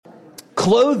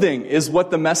Clothing is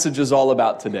what the message is all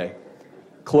about today.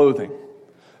 Clothing.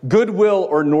 Goodwill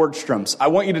or Nordstrom's? I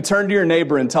want you to turn to your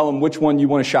neighbor and tell them which one you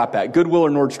want to shop at. Goodwill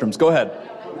or Nordstrom's? Go ahead.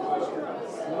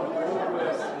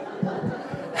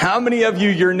 How many of you,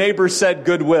 your neighbor said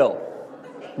Goodwill?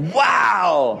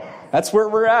 Wow! That's where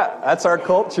we're at. That's our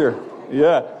culture.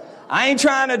 Yeah. I ain't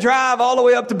trying to drive all the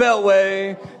way up to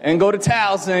Beltway and go to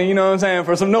Towson, you know what I'm saying,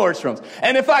 for some Nordstrom's.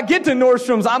 And if I get to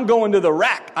Nordstrom's, I'm going to the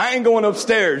rack. I ain't going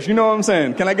upstairs, you know what I'm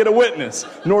saying? Can I get a witness?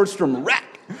 Nordstrom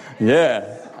rack.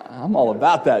 Yeah. I'm all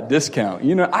about that discount.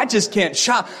 You know, I just can't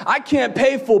shop. I can't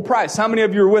pay full price. How many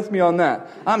of you are with me on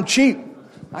that? I'm cheap.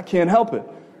 I can't help it.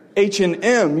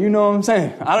 H&M, you know what I'm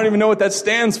saying? I don't even know what that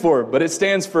stands for, but it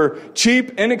stands for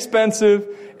cheap, inexpensive,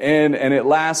 and it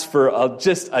lasts for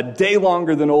just a day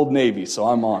longer than Old Navy, so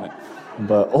I'm on it.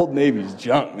 But Old Navy's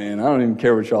junk, man. I don't even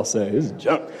care what y'all say. It's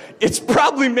junk. It's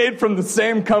probably made from the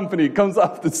same company. It comes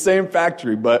off the same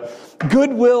factory, but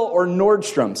Goodwill or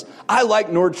Nordstrom's. I like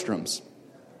Nordstrom's.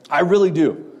 I really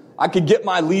do. I could get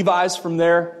my Levi's from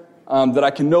there that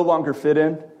I can no longer fit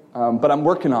in, but I'm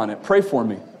working on it. Pray for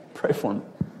me. Pray for me.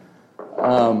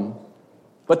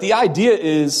 But the idea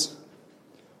is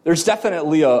there's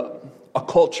definitely a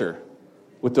culture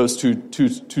with those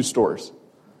two stores.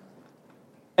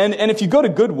 And if you go to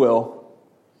Goodwill,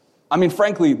 I mean,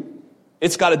 frankly,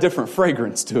 it's got a different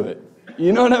fragrance to it.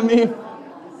 You know what I mean?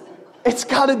 It's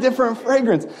got a different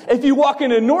fragrance. If you walk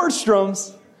into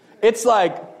Nordstrom's, it's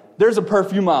like there's a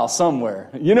perfume aisle somewhere.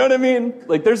 You know what I mean?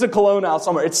 Like there's a cologne aisle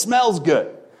somewhere. It smells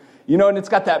good. You know, and it's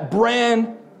got that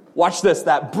watch this,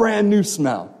 that brand new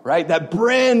smell, right? That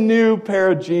brand new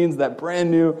pair of jeans, that brand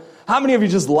new. How many of you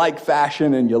just like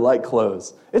fashion and you like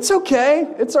clothes? It's okay.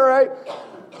 It's all right.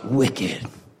 Wicked.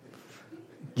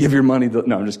 Give your money.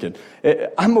 No, I'm just kidding.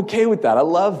 I'm okay with that. I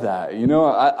love that. You know,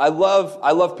 I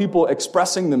love people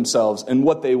expressing themselves in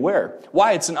what they wear.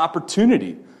 Why? It's an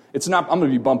opportunity. I'm going to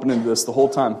be bumping into this the whole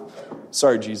time.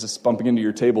 Sorry, Jesus, bumping into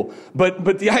your table.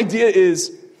 But the idea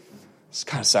is, it's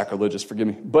kind of sacrilegious, forgive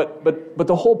me. But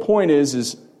the whole point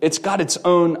is it's got its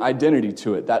own identity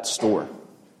to it, that store.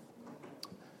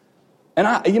 And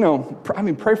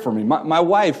pray for me. My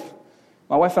wife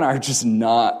and I are just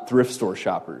not thrift store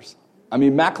shoppers. I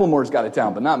mean, Macklemore's got it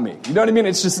down, but not me. You know what I mean?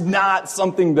 It's just not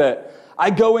something that I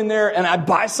go in there and I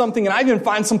buy something and I even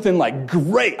find something like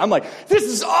great. I'm like, this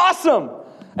is awesome.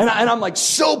 And I'm like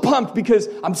so pumped because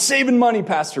I'm saving money,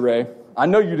 Pastor Ray. I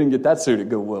know you didn't get that suit at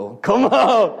Goodwill. Come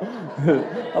on.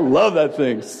 I love that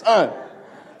thing. Son.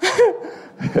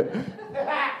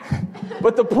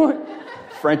 But the point,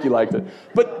 Frankie liked it.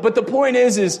 But the point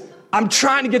is I'm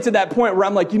trying to get to that point where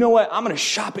I'm like, you know what? I'm going to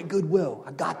shop at Goodwill.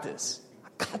 I got this,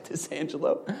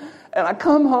 Angelo. And I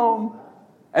come home.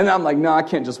 And I'm like, no, I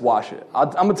can't just wash it. I'm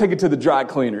going to take it to the dry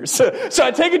cleaners. So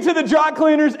I take it to the dry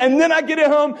cleaners, and then I get it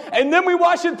home, and then we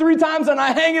wash it 3 times, and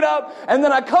I hang it up, and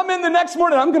then I come in the next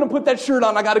morning, I'm going to put that shirt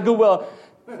on. I got to go well.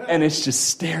 And it's just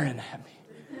staring at me.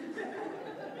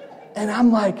 And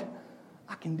I'm like,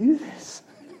 I can do this.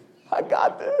 I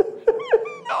got this.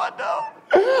 No, I don't.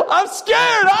 I'm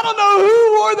scared. I don't know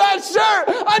who wore that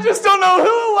shirt. I just don't know who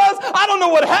it was. I don't know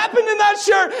what happened in that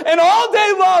shirt. And all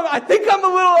day long, I think I'm a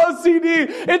little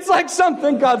OCD. It's like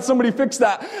something, God, somebody fix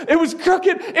that. It was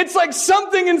crooked. It's like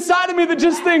something inside of me that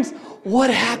just thinks, what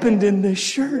happened in this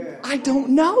shirt? I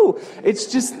don't know.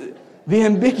 It's just the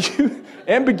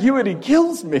ambiguity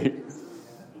kills me.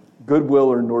 Goodwill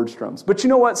or Nordstrom's. But you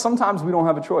know what? Sometimes we don't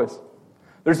have a choice.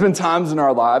 There's been times in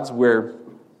our lives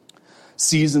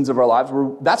seasons of our lives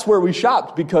where that's where we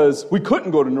shopped because we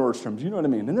couldn't go to Nordstrom's. You know what I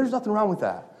mean? And there's nothing wrong with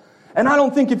that. And I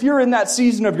don't think if you're in that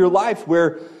season of your life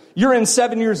where you're in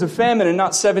 7 years of famine and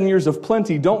not 7 years of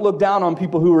plenty, don't look down on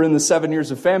people who are in the 7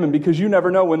 years of famine because you never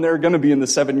know when they're going to be in the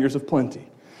 7 years of plenty.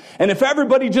 And if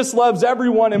everybody just loves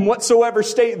everyone in whatsoever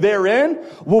state they're in,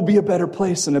 we'll be a better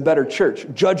place and a better church.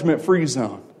 Judgment-free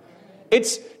zone.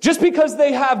 It's just because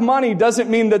they have money doesn't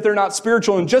mean that they're not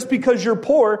spiritual. And just because you're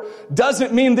poor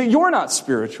doesn't mean that you're not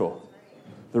spiritual.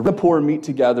 The poor meet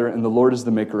together and the Lord is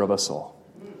the maker of us all.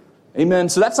 Amen.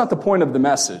 So that's not the point of the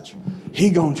message. He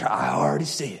gonna try, I already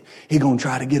see it. He gonna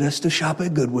try to get us to shop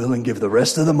at Goodwill and give the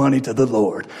rest of the money to the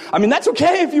Lord. I mean, that's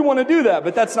okay if you want to do that,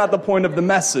 but that's not the point of the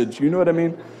message. You know what I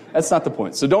mean? That's not the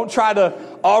point. So don't try to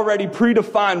already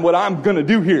predefine what I'm going to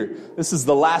do here. This is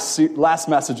the last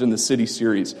message in the city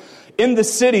series. In the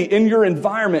city, in your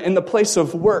environment, in the place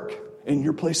of work, in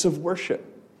your place of worship,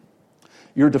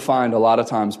 you're defined a lot of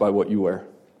times by what you wear.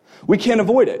 We can't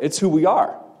avoid it. It's who we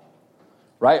are.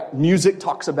 right? Music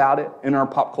talks about it in our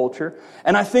pop culture.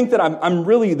 And I think that I'm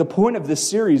really, the point of this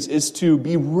series is to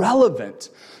be relevant,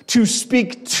 to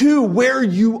speak to where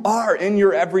you are in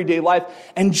your everyday life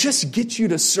and just get you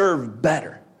to serve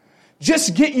better.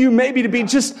 Just get you maybe to be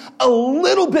just a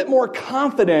little bit more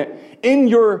confident in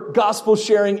your gospel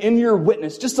sharing, in your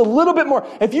witness, just a little bit more.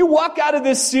 If you walk out of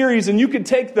this series and you could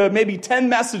take the maybe 10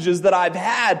 messages that I've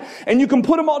had and you can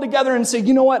put them all together and say,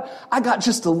 you know what, I got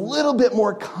just a little bit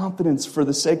more confidence for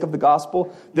the sake of the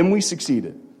gospel, then we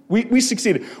succeeded. We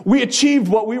succeeded. We achieved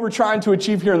what we were trying to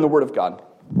achieve here in the Word of God.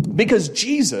 Because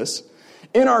Jesus,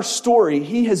 in our story,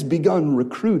 he has begun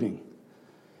recruiting.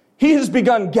 He has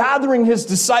begun gathering his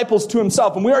disciples to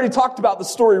himself. And we already talked about the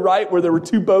story, right? Where there were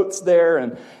 2 boats there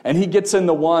and he gets in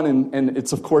the one and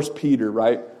it's, of course, Peter,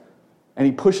 right? And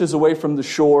he pushes away from the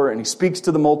shore and he speaks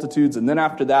to the multitudes. And then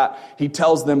after that, he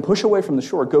tells them, push away from the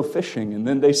shore, go fishing. And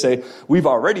then they say, we've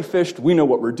already fished. We know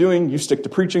what we're doing. You stick to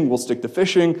preaching. We'll stick to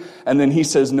fishing. And then he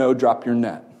says, no, drop your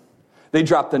net. They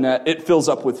drop the net. It fills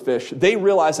up with fish. They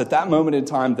realize at that moment in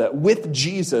time that with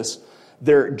Jesus,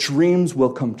 their dreams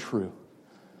will come true.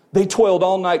 They toiled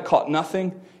all night, caught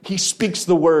nothing. He speaks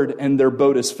the word and their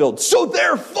boat is filled. So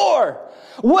therefore,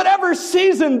 whatever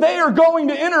season they are going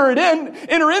to enter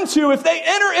into, if they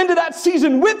enter into that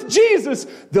season with Jesus,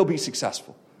 they'll be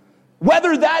successful.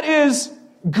 Whether that is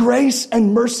grace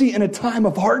and mercy in a time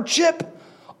of hardship,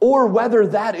 or whether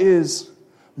that is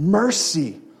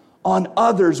mercy on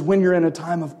others when you're in a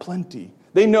time of plenty.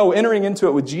 They know entering into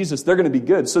it with Jesus, they're going to be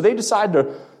good. So they decide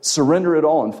to surrender it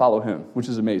all and follow him, which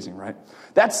is amazing, right?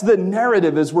 That's the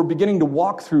narrative as we're beginning to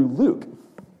walk through Luke.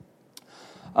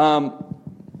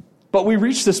 But we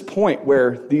reach this point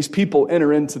where these people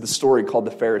enter into the story called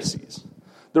the Pharisees,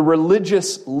 the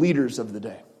religious leaders of the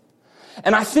day.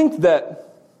 And I think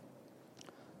that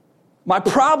my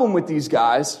problem with these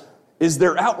guys is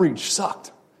their outreach sucked.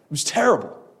 It was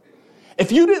terrible.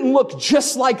 If you didn't look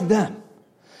just like them,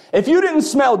 if you didn't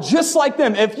smell just like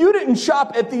them, if you didn't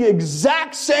shop at the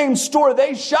exact same store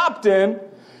they shopped in,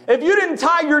 if you didn't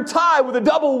tie your tie with a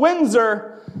double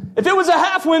Windsor, if it was a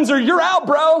half Windsor, you're out,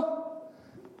 bro.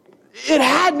 It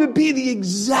had to be the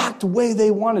exact way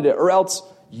they wanted it, or else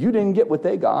you didn't get what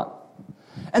they got.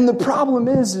 And the problem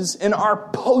is in our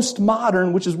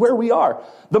postmodern, which is where we are,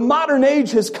 the modern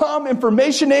age has come,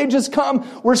 information age has come.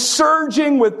 We're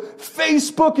surging with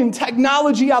Facebook and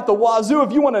technology out the wazoo.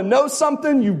 If you want to know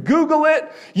something, you Google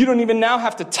it. You don't even now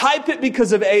have to type it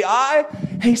because of AI.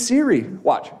 Hey Siri,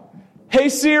 watch. Hey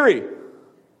Siri.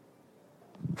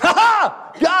 Ha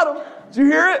ha! Got him. Did you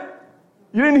hear it?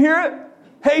 You didn't hear it?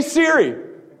 Hey Siri.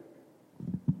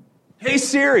 Hey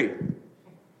Siri.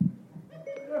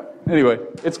 Anyway,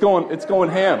 it's going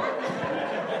ham.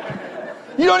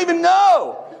 You don't even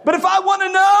know. But if I want to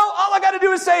know, all I got to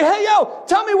do is say, hey, yo,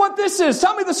 tell me what this is.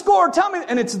 Tell me the score. Tell me.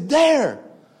 And it's there.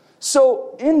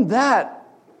 So in that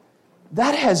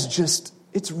has just,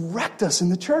 it's wrecked us in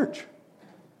the church.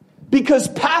 Because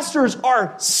pastors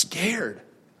are scared.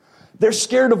 They're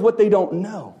scared of what they don't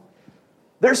know.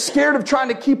 They're scared of trying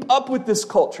to keep up with this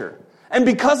culture. And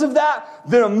because of that,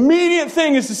 the immediate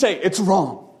thing is to say, it's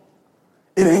wrong.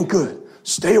 It ain't good.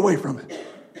 Stay away from it.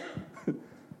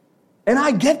 And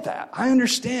I get that. I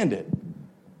understand it.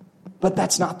 But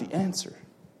that's not the answer.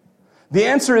 The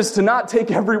answer is to not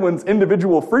take everyone's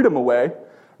individual freedom away,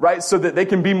 right, so that they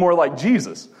can be more like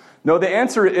Jesus. No, the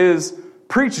answer is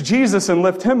preach Jesus and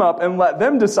lift him up and let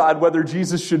them decide whether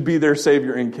Jesus should be their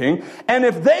Savior and King. And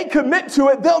if they commit to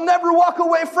it, they'll never walk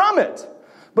away from it.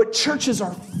 But churches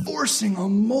are forcing a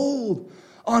mold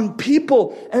on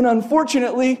people. And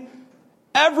unfortunately,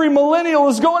 every millennial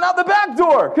is going out the back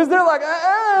door because they're like,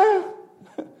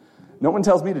 No one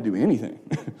tells me to do anything.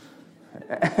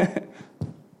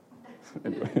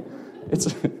 Anyway,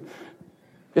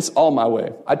 it's all my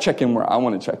way. I check in where I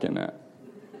want to check in at.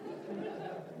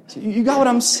 So you got what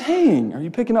I'm saying? Are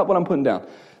you picking up what I'm putting down?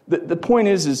 The point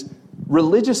is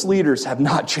religious leaders have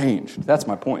not changed. That's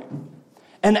my point.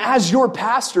 And as your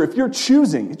pastor, if you're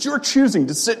choosing, it's your choosing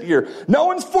to sit here. No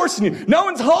one's forcing you. No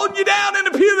one's holding you down in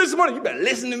the pew this morning. You better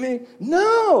listen to me.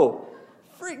 No.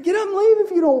 Get up and leave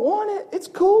if you don't want it. It's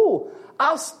cool.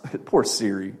 Poor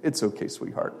Siri. It's okay,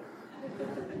 sweetheart.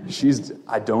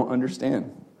 I don't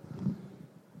understand.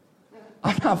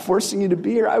 I'm not forcing you to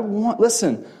be here. I want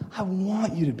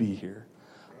you to be here.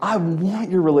 I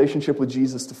want your relationship with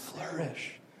Jesus to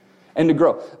flourish and to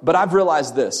grow. But I've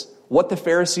realized this. What the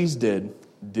Pharisees did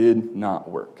not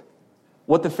work.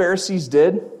 What the Pharisees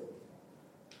did,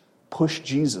 pushed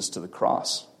Jesus to the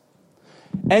cross.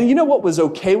 And you know what was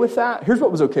okay with that? Here's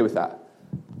what was okay with that.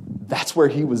 That's where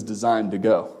he was designed to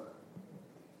go.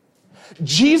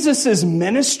 Jesus'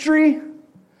 ministry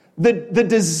The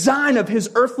design of his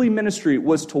earthly ministry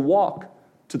was to walk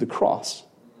to the cross,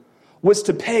 was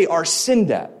to pay our sin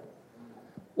debt.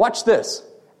 Watch this.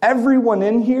 Everyone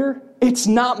in here, it's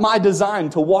not my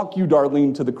design to walk you,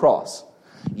 Darlene, to the cross.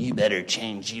 You better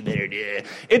change, you better do it.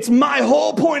 It's my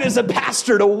whole point as a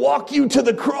pastor to walk you to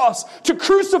the cross, to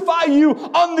crucify you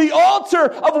on the altar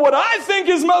of what I think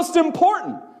is most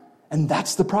important. And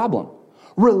that's the problem.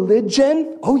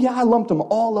 Religion, oh yeah, I lumped them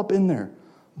all up in there.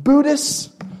 Buddhists,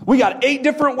 we got 8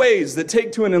 different ways that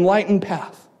take to an enlightened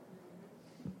path.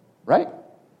 Right?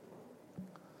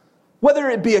 Whether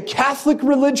it be a Catholic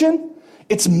religion,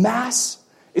 it's Mass,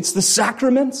 it's the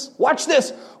sacraments. Watch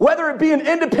this. Whether it be an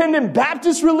independent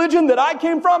Baptist religion that I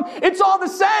came from, it's all the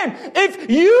same. If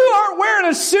you aren't wearing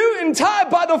a suit and tie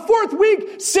by the 4th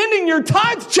week, sending your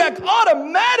tithe check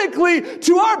automatically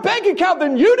to our bank account,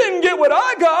 then you didn't get what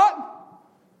I got.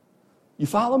 You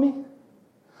follow me?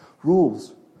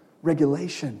 Rules,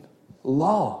 regulation,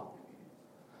 law.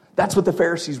 That's what the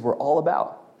Pharisees were all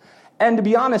about. And to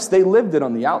be honest, they lived it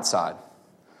on the outside.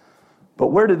 But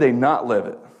where did they not live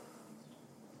it?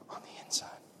 On the inside.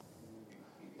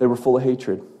 They were full of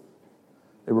hatred.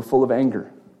 They were full of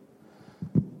anger.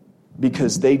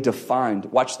 Because they defined,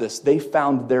 watch this, they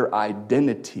found their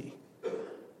identity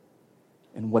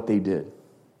in what they did,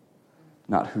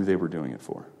 not who they were doing it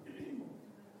for.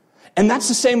 And that's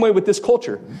the same way with this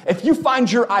culture. If you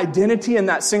find your identity in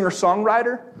that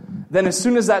singer-songwriter, then as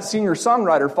soon as that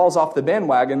singer-songwriter falls off the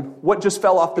bandwagon, what just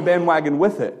fell off the bandwagon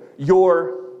with it?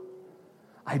 Your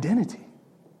identity.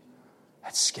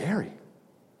 That's scary.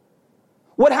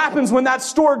 What happens when that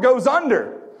store goes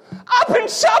under? I've been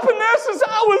shopping there since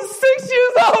I was 6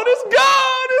 years old. It's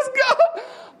gone. It's gone.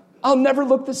 I'll never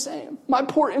look the same. My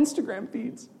poor Instagram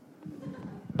feeds.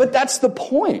 But that's the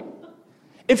point.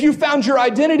 If you found your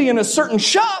identity in a certain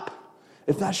shop,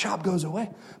 if that shop goes away.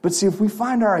 But see, if we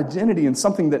find our identity in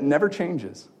something that never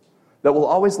changes, that will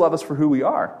always love us for who we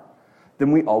are,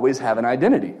 then we always have an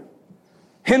identity.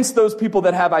 Hence those people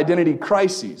that have identity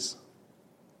crises.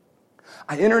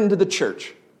 I enter into the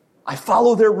church. I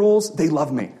follow their rules. They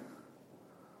love me.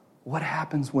 What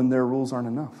happens when their rules aren't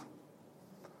enough?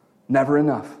 Never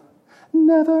enough.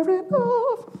 Never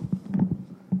enough.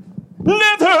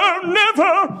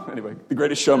 Never. Anyway, The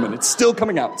Greatest Showman. It's still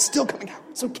coming out. It's still coming out.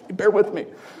 It's okay. Bear with me.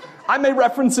 I may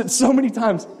reference it so many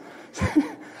times.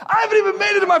 I haven't even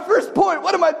made it to my first point.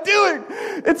 What am I doing?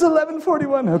 It's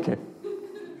 11:41. Okay.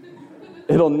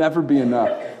 It'll never be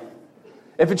enough.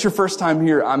 If it's your first time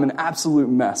here, I'm an absolute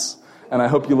mess. And I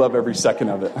hope you love every second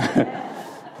of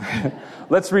it.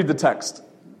 Let's read the text.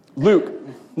 Luke.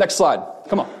 Next slide.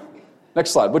 Come on.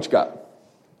 Next slide. What you got?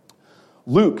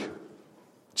 Luke.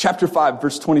 Chapter 5,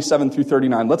 verse 27 through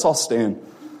 39. Let's all stand.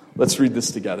 Let's read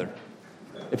this together.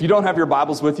 If you don't have your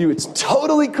Bibles with you, it's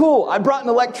totally cool. I brought an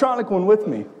electronic one with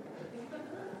me.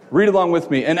 Read along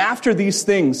with me. And after these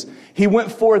things, he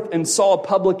went forth and saw a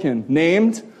publican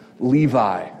named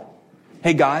Levi.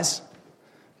 Hey, guys.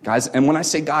 Guys, and when I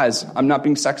say guys, I'm not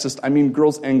being sexist. I mean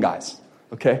girls and guys.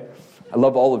 Okay? I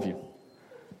love all of you.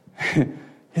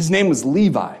 His name was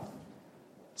Levi.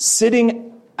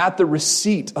 Sitting at the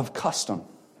receipt of custom.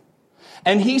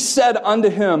 And he said unto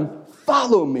him,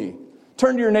 follow me.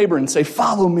 Turn to your neighbor and say,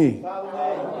 follow me.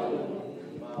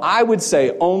 I would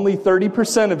say only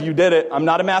 30% of you did it. I'm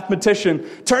not a mathematician.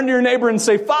 Turn to your neighbor and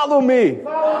say, follow me.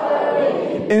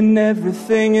 And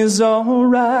everything is all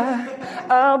right.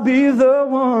 I'll be the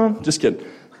one. Just kidding.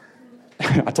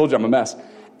 I told you I'm a mess.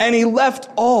 And he left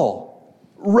all,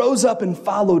 rose up and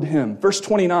followed him. Verse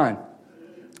 29.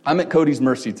 I'm at Cody's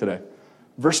mercy today.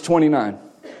 Verse 29.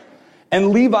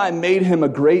 And Levi made him a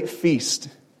great feast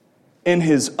in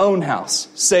his own house.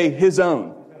 Say his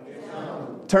own.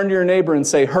 Turn to your neighbor and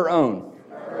say her own.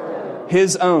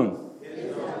 His own.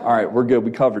 All right, we're good.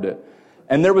 We covered it.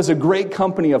 And there was a great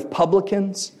company of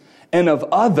publicans and of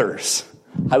others.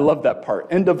 I love that part.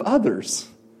 And of others.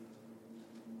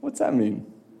 What's that mean?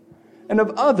 And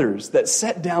of others that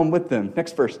sat down with them.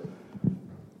 Next verse.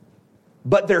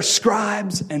 But their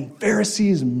scribes and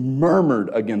Pharisees murmured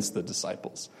against the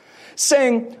disciples,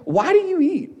 saying, why do you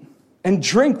eat and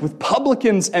drink with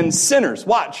publicans and sinners?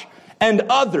 Watch. And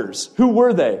others. Who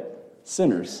were they?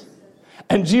 Sinners.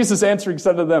 And Jesus answering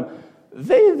said to them,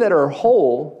 they that are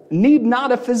whole need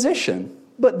not a physician,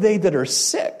 but they that are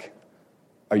sick.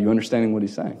 Are you understanding what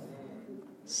he's saying?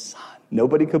 Son.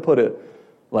 Nobody could put it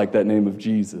like that name of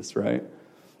Jesus, right?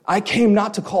 I came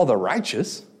not to call the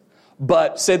righteous,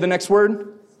 but, say the next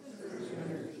word,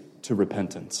 to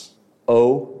repentance.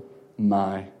 Oh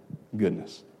my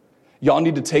goodness. Y'all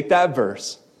need to take that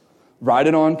verse, write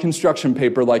it on construction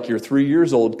paper like you're 3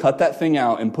 years old, cut that thing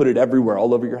out and put it everywhere,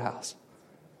 all over your house.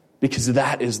 because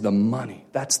that is the money.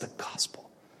 That's the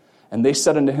gospel. And they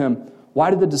said unto him,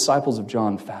 why do the disciples of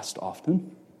John fast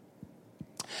often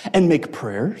and make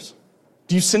prayers?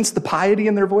 Do you sense the piety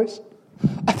in their voice?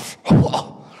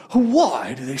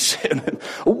 Why do they say that?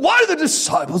 Why do the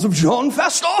disciples of John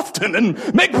fast often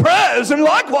and make prayers, and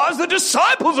likewise the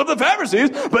disciples of the Pharisees,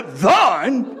 but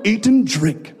thine eat and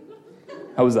drink?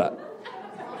 How was that?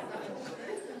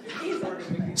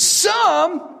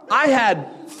 I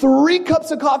had 3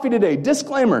 cups of coffee today.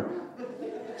 Disclaimer.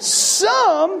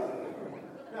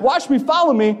 Watch me,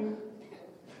 follow me.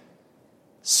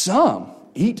 Some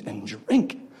eat and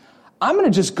drink. I'm going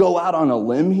to just go out on a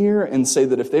limb here and say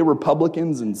that if they were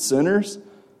publicans and sinners,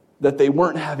 that they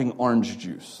weren't having orange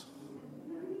juice.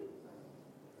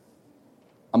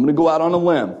 I'm going to go out on a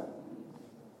limb.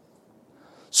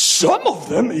 Some of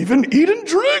them even eat and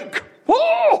drink.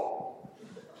 Oh!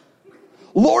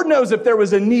 Lord knows if there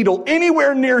was a needle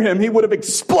anywhere near him, he would have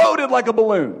exploded like a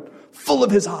balloon, full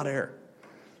of his hot air.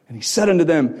 And he said unto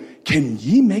them, can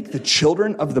ye make the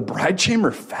children of the bride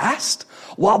chamber fast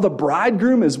while the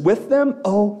bridegroom is with them?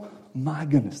 Oh my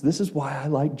goodness, this is why I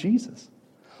like Jesus.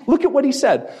 Look at what he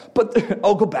said.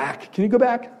 Go back. Can you go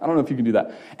back? I don't know if you can do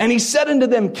that. And he said unto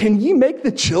them, can ye make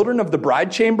the children of the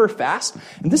bride chamber fast?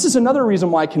 And this is another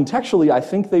reason why contextually I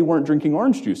think they weren't drinking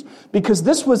orange juice. Because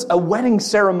this was a wedding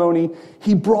ceremony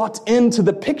he brought into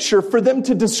the picture for them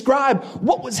to describe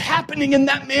what was happening in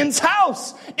that man's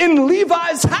house, in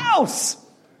Levi's house.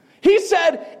 He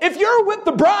said, if you're with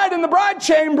the bride in the bride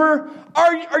chamber,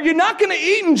 are you not going to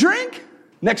eat and drink?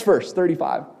 Next verse,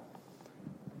 35.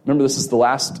 Remember, this is the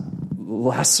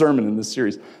last sermon in this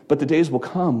series. But the days will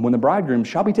come when the bridegroom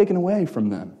shall be taken away from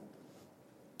them.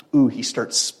 Ooh, he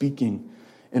starts speaking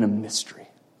in a mystery.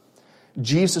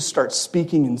 Jesus starts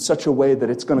speaking in such a way that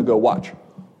it's going to go, watch,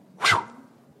 whew,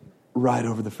 right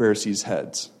over the Pharisees'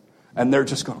 heads. And they're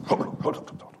just going,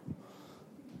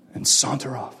 and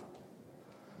saunter off.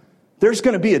 There's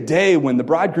going to be a day when the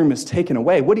bridegroom is taken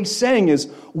away. What he's saying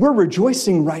is, we're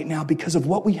rejoicing right now because of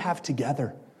what we have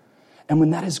together. And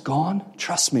when that is gone,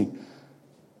 trust me,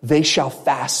 they shall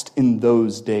fast in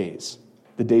those days,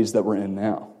 the days that we're in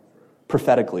now,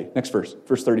 prophetically. Next verse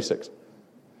 36.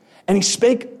 And he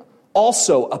spake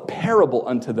also a parable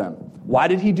unto them. Why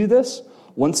did he do this?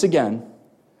 Once again,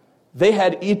 they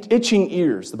had itching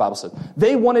ears, the Bible says.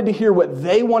 They wanted to hear what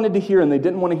they wanted to hear, and they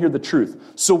didn't want to hear the truth.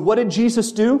 So what did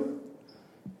Jesus do?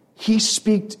 He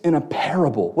speaked in a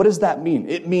parable. What does that mean?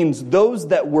 It means those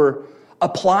that were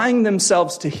applying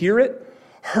themselves to hear it,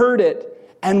 heard it,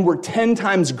 and were 10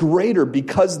 times greater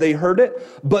because they heard it.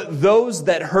 But those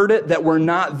that heard it that were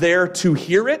not there to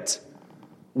hear it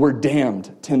were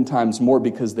damned 10 times more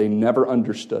because they never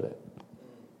understood it.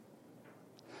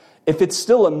 If it's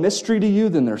still a mystery to you,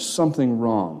 then there's something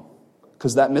wrong,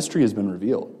 because that mystery has been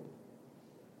revealed.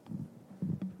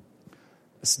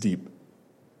 It's deep.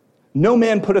 No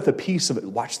man putteth a piece of it,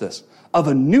 watch this, of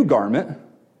a new garment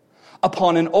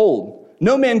upon an old.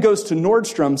 No man goes to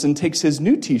Nordstrom's and takes his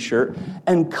new t-shirt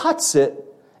and cuts it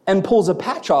and pulls a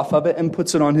patch off of it and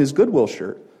puts it on his Goodwill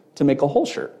shirt to make a whole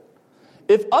shirt.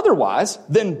 If otherwise,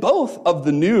 then both of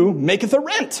the new maketh a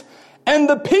rent. And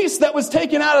the piece that was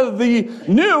taken out of the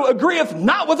new agreeth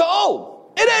not with the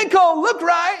old. It ain't gonna look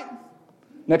right.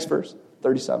 Next verse,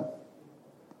 37.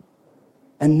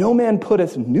 And no man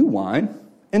putteth new wine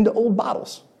into old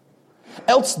bottles.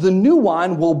 Else the new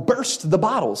wine will burst the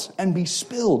bottles and be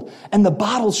spilled, and the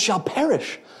bottles shall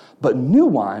perish. But new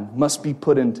wine must be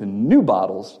put into new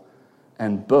bottles,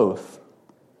 and both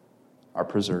are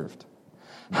preserved.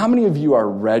 How many of you are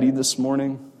ready this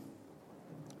morning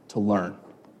to learn?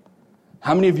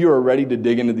 How many of you are ready to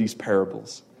dig into these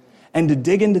parables and to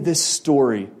dig into this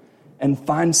story and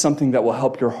find something that will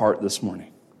help your heart this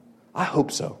morning? I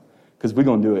hope so, because we're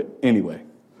going to do it anyway.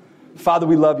 Father,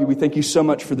 we love you. We thank you so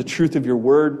much for the truth of your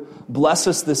word. Bless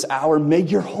us this hour. May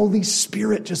your Holy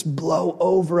Spirit just blow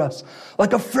over us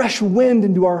like a fresh wind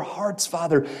into our hearts,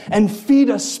 Father, and feed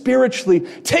us spiritually.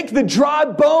 Take the dry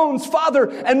bones, Father,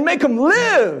 and make them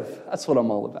live. That's what I'm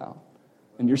all about.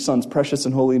 In your Son's precious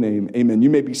and holy name, amen. You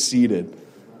may be seated.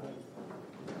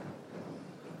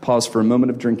 Pause for a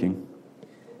moment of drinking.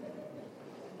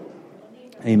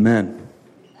 Amen.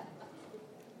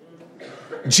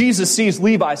 Jesus sees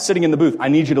Levi sitting in the booth. I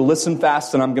need you to listen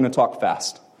fast, and I'm going to talk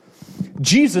fast.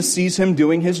 Jesus sees him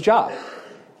doing his job.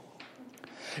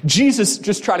 Jesus,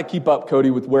 just try to keep up,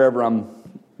 Cody, with wherever I'm,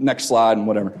 next slide and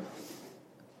whatever.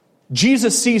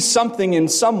 Jesus sees something in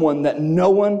someone that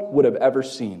no one would have ever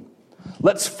seen.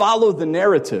 Let's follow the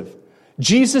narrative.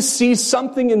 Jesus sees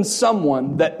something in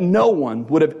someone that no one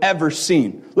would have ever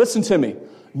seen. Listen to me.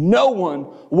 no one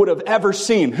would have ever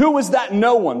seen. Who was that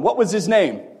no one? What was his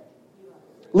name?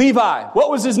 Levi. What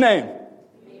was his name?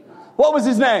 What was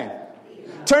his name?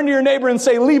 Turn to your neighbor and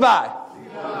say, Levi.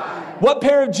 What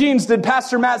pair of jeans did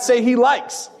Pastor Matt say he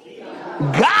likes?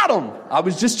 Got him. I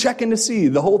was just checking to see.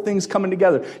 The whole thing's coming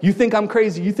together. You think I'm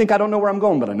crazy. You think I don't know where I'm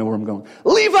going, but I know where I'm going.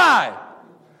 Levi.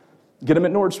 Get him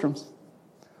at Nordstrom's.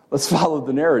 Let's follow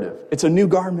the narrative. It's a new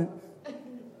garment.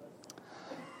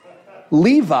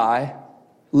 Levi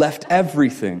left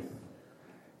everything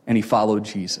and he followed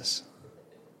Jesus.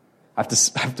 I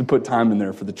have to put time in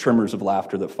there for the tremors of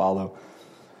laughter that follow.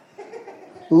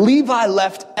 Levi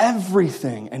left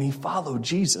everything and he followed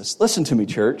Jesus. Listen to me,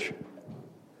 church.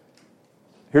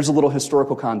 Here's a little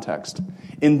historical context.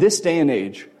 In this day and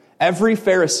age, every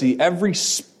Pharisee, every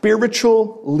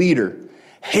spiritual leader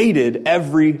hated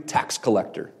every tax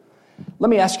collector. Let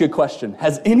me ask you a question.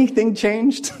 Has anything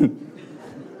changed?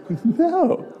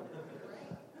 No.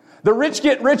 The rich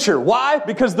get richer. Why?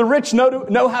 Because the rich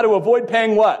know how to avoid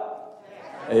paying what?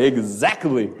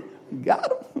 Exactly.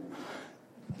 Got them.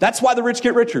 That's why the rich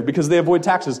get richer, because they avoid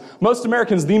taxes. Most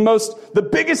Americans, the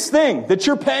biggest thing that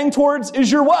you're paying towards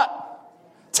is your what?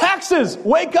 Taxes.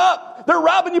 Wake up. They're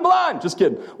robbing you blind. Just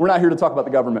kidding. We're not here to talk about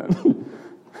the government.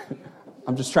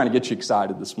 I'm just trying to get you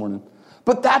excited this morning.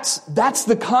 But that's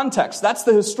the context. That's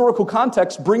the historical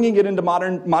context, bringing it into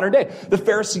modern day. The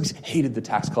Pharisees hated the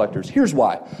tax collectors. Here's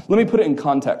why. Let me put it in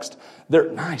context.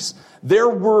 There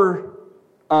were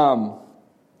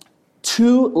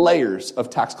 2 layers of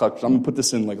tax collectors. I'm going to put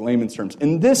this in like layman's terms.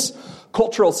 In this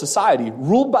cultural society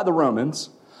ruled by the Romans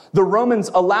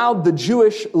allowed the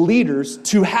Jewish leaders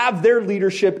to have their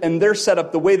leadership and their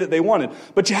setup the way that they wanted.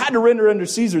 But you had to render under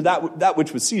Caesar that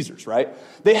which was Caesar's, right?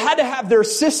 They had to have their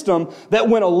system that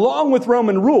went along with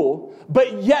Roman rule,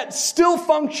 but yet still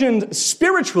functioned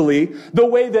spiritually the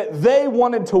way that they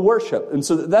wanted to worship. And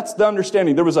so that's the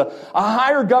understanding. There was a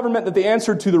higher government that they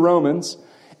answered to the Romans.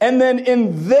 And then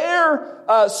in their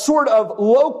sort of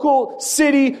local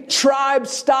city tribe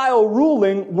style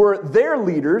ruling were their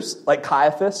leaders, like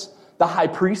Caiaphas, the high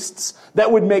priests,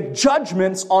 that would make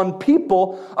judgments on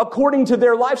people according to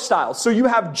their lifestyle. So you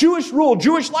have Jewish rule,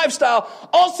 Jewish lifestyle,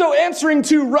 also answering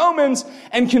to Romans.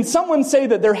 And can someone say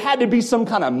that there had to be some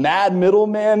kind of mad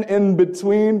middleman in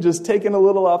between, just taking a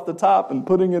little off the top and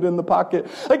putting it in the pocket?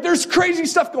 Like there's crazy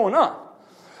stuff going on.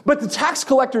 But the tax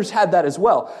collectors had that as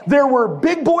well. There were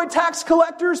big boy tax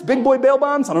collectors, big boy bail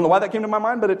bonds. I don't know why that came to my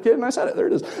mind, but it did, and I said it. There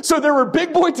it is. So there were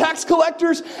big boy tax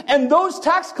collectors, and those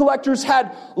tax collectors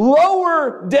had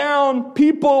lower down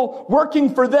people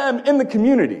working for them in the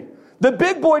community. The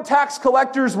big boy tax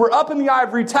collectors were up in the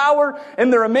ivory tower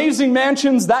in their amazing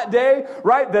mansions that day,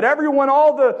 right? That everyone,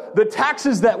 all the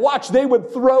taxes that they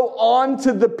would throw on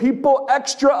to the people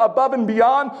extra above and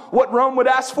beyond what Rome would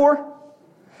ask for.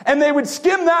 And they would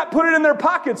skim that, put it in their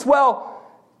pockets. Well,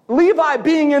 Levi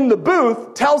being in the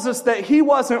booth tells us that he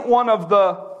wasn't one of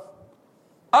the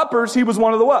uppers. He was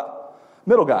one of the what?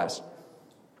 Middle guys.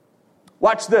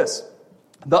 Watch this.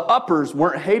 The uppers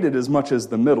weren't hated as much as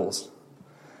the middles.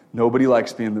 Nobody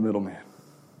likes being the middleman.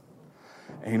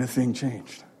 Ain't a thing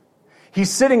changed.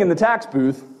 He's sitting in the tax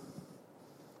booth,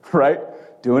 right?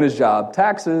 Doing his job.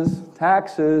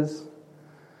 Taxes.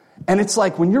 And it's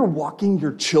like when you're walking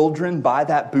your children by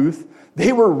that booth,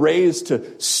 they were raised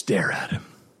to stare at him.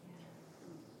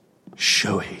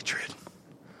 Show hatred.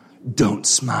 Don't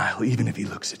smile even if he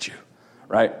looks at you,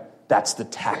 right? That's the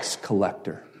tax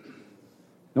collector.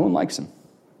 No one likes him.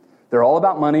 They're all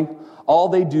about money. All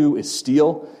they do is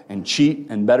steal and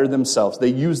cheat and better themselves. They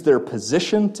use their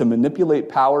position to manipulate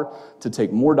power to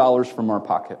take more dollars from our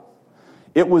pocket.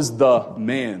 It was the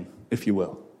man, if you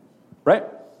will, right?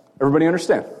 Everybody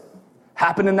understand?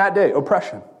 Happened in that day,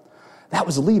 oppression. That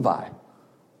was Levi.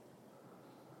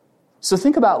 So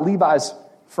think about Levi's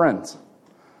friends.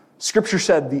 Scripture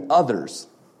said the others.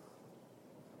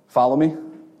 Follow me?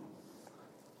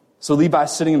 So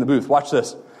Levi's sitting in the booth. Watch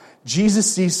this.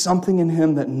 Jesus sees something in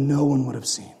him that no one would have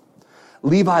seen.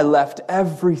 Levi left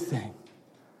everything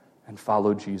and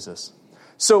followed Jesus.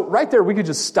 So right there, we could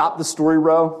just stop the story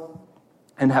row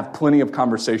and have plenty of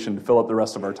conversation to fill up the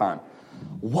rest of our time.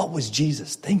 What was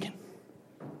Jesus thinking?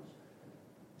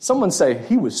 Someone say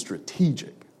he was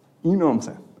strategic. You know what I'm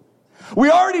saying? We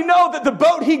already know that the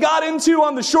boat he got into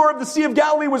on the shore of the Sea of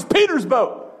Galilee was Peter's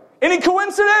boat. Any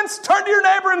coincidence? Turn to your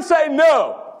neighbor and say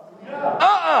no.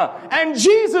 And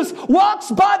Jesus walks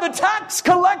by the tax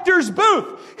collector's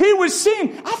booth. He was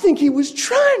seen. I think he was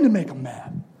trying to make him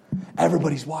mad.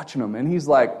 Everybody's watching him. And he's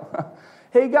like,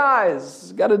 hey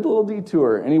guys, got a little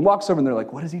detour. And he walks over and they're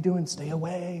like, what is he doing? Stay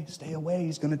away.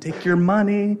 He's going to take your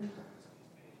money.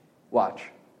 Watch.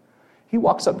 He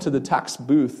walks up to the tax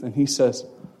booth and he says,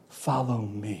 "Follow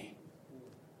me."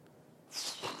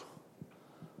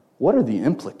 What are the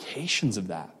implications of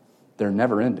that? They're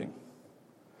never ending.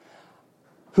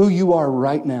 Who you are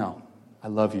right now, I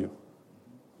love you.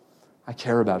 I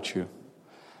care about you.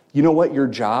 You know what? Your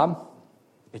job,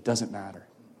 it doesn't matter.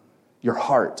 Your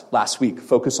heart, last week,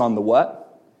 focus on the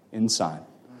what? Inside.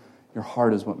 Your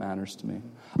heart is what matters to me.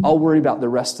 I'll worry about the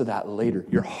rest of that later.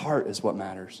 Your heart is what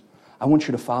matters. I want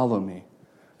you to follow me.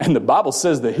 And the Bible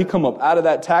says that he come up out of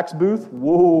that tax booth.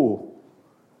 Whoa.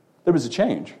 There was a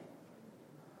change.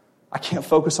 I can't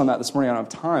focus on that this morning. I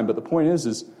don't have time. But the point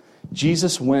is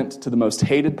Jesus went to the most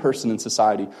hated person in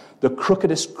society, the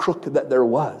crookedest crook that there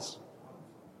was.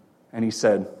 And he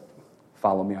said,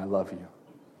 "Follow me, I love you."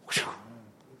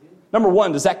 Number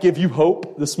one, does that give you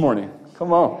hope this morning?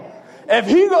 Come on. If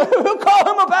he'll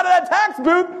call him up out of that tax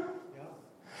booth,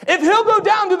 if he'll go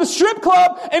down to the strip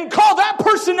club and call that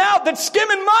person out that's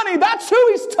skimming money, that's who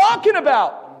he's talking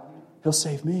about. He'll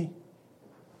save me.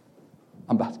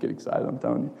 I'm about to get excited, I'm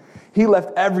telling you. He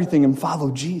left everything and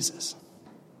followed Jesus.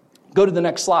 Go to the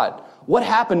next slide. What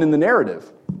happened in the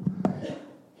narrative?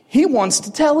 He wants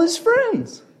to tell his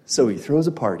friends. So he throws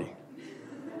a party.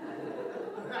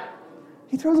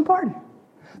 He throws a party.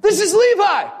 This is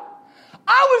Levi.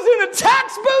 I was in a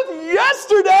tax booth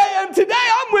yesterday, and today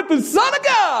I'm with the Son of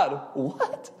God.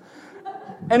 What?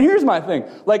 And here's my thing.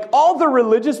 Like all the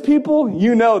religious people,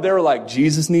 you know, they were like,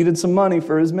 Jesus needed some money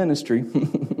for his ministry.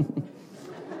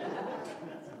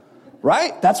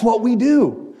 Right? That's what we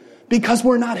do. Because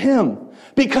we're not him.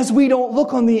 Because we don't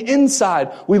look on the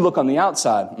inside. We look on the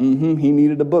outside. He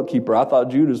needed a bookkeeper. I thought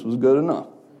Judas was good enough.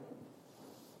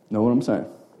 Know what I'm saying?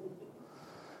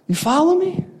 You follow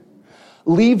me?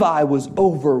 Levi was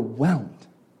overwhelmed.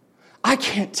 I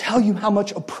can't tell you how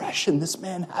much oppression this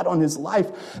man had on his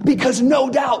life because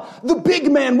no doubt the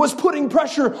big man was putting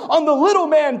pressure on the little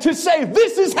man to say,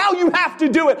 this is how you have to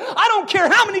do it. I don't care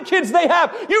how many kids they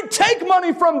have. You take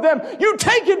money from them. You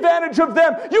take advantage of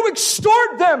them. You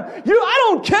extort them. I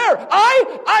don't care.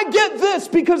 I get this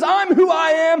because I'm who I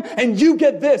am and you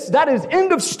get this. That is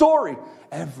end of story.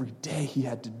 Every day he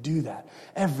had to do that.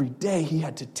 Every day he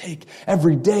had to take.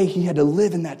 Every day he had to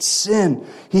live in that sin.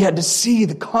 He had to see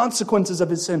the consequences of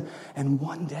his sin. And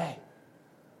one day,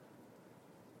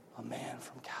 a man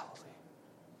from Galilee.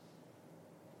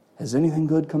 Has anything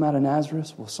good come out of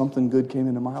Nazareth? Well, something good came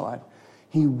into my life.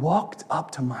 He walked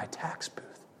up to my tax booth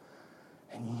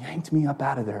and yanked me up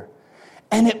out of there.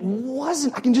 And it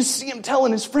wasn't, I can just see him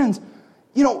telling his friends,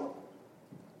 you know,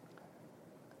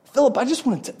 Philip,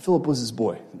 Philip was his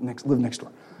boy, lived next door.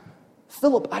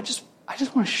 Philip, I just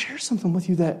want to share something with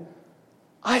you that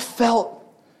I felt.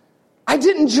 I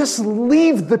didn't just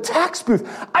leave the tax booth.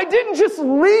 I didn't just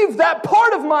leave that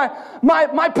part of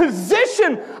my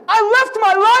position. I left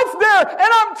my life there, and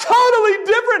I'm totally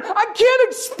different. I can't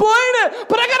explain it,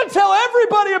 but I got to tell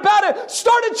everybody about it.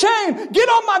 Start a chain. Get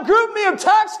on my GroupMe of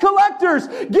tax collectors.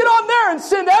 Get on there and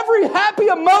send every happy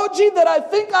emoji that I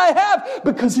think I have,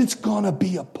 because it's going to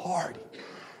be a party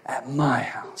at my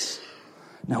house.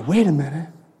 Now, wait a minute.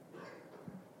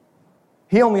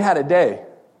 He only had a day.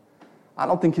 I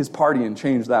don't think his partying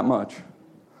changed that much.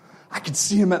 I could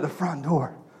see him at the front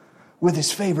door with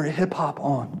his favorite hip-hop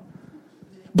on.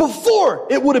 Before,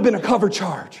 it would have been a cover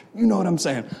charge. You know what I'm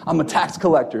saying? I'm a tax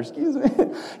collector. Excuse me.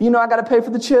 You know I got to pay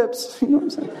for the chips. You know what I'm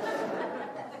saying?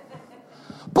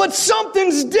 But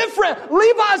something's different.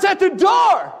 Levi's at the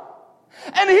door.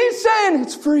 And he's saying,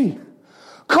 it's free.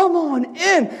 Come on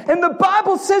in. And the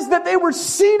Bible says that they were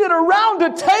seated around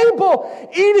a table,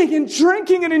 eating and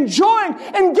drinking and enjoying.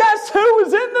 And guess who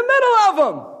was in the middle of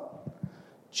them?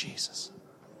 Jesus.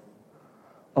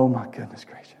 Oh my goodness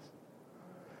gracious.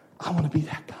 I want to be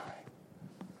that guy.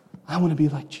 I want to be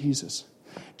like Jesus.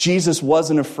 Jesus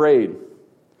wasn't afraid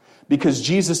because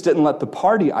Jesus didn't let the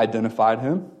party identify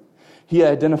him. He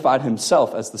identified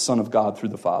himself as the Son of God through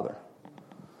the Father.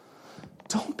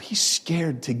 Don't be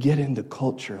scared to get into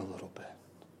culture a little bit.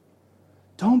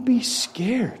 Don't be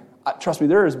scared. Trust me,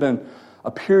 there has been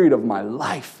a period of my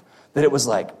life that it was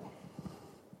like,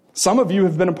 some of you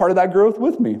have been a part of that growth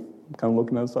with me. I'm kind of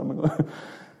looking at something.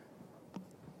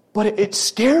 But it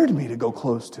scared me to go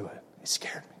close to it. It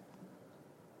scared me.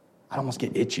 I'd almost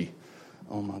get itchy.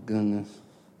 Oh my goodness.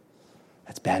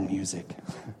 That's bad music.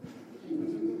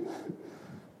 I'm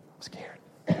scared.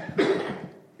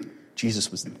 Jesus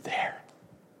was there.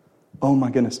 Oh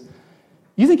my goodness.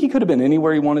 You think he could have been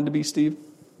anywhere he wanted to be, Steve?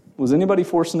 Was anybody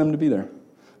forcing him to be there?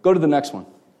 Go to the next one.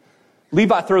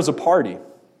 Levi throws a party.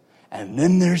 And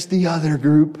then there's the other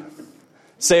group.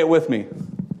 Say it with me.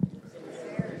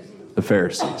 The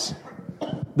Pharisees.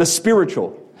 The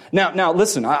spiritual. Now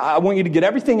listen, I want you to get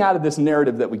everything out of this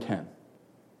narrative that we can.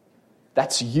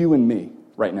 That's you and me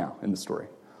right now in the story.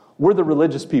 We're the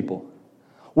religious people.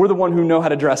 We're the one who know how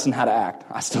to dress and how to act.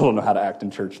 I still don't know how to act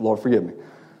in church. Lord, forgive me.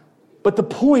 But the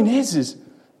point is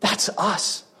that's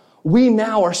us. We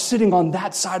now are sitting on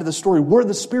that side of the story. We're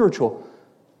the spiritual.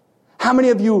 How many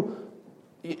of you,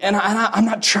 and I'm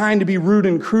not trying to be rude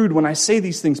and crude when I say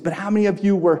these things, but how many of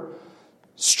you were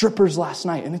strippers last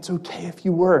night? And it's okay if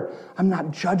you were. I'm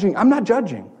not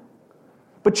judging.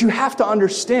 But you have to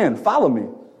understand. Follow me.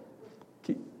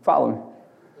 Follow me.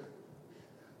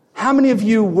 How many of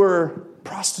you were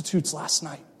prostitutes last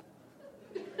night?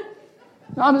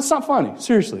 No, it's not funny.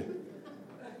 Seriously.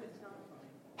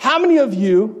 How many of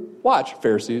you, watch,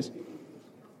 Pharisees,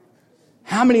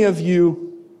 how many of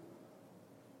you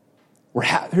were,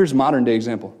 here's a modern day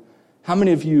example. How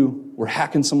many of you were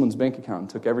hacking someone's bank account and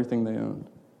took everything they owned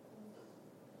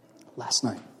last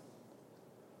night?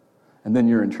 And then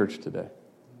you're in church today.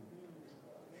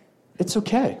 It's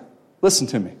okay. Listen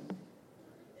to me.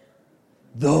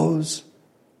 Those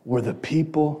were the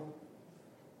people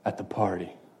at the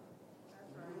party.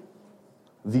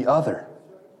 The other.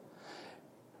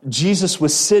 Jesus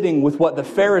was sitting with what the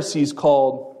Pharisees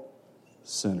called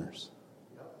sinners.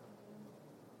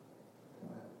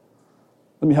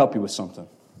 Let me help you with something.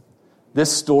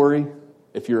 This story,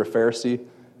 if you're a Pharisee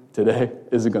today,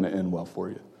 isn't going to end well for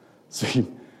you. So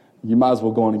you might as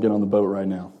well go on and get on the boat right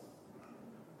now.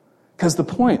 Because the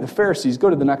point, the Pharisees, go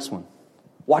to the next one.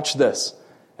 Watch this.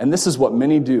 And this is what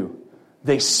many do.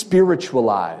 They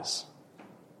spiritualize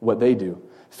what they do.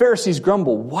 Pharisees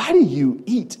grumble, why do you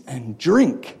eat and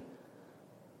drink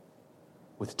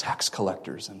with tax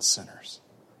collectors and sinners?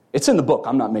 It's in the book.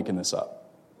 I'm not making this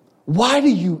up. Why do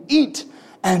you eat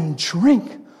and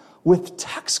drink with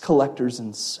tax collectors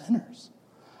and sinners?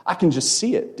 I can just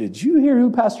see it. Did you hear who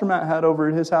Pastor Matt had over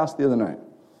at his house the other night?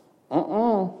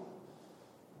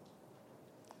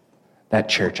 That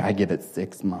church, I give it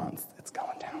 6 months. It's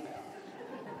going down now.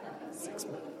 6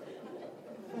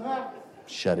 months.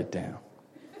 Shut it down.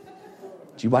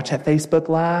 Did you watch that Facebook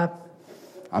Live?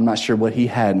 I'm not sure what he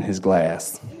had in his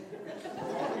glass.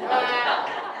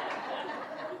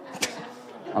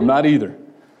 I'm not either.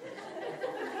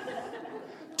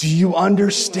 Do you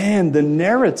understand the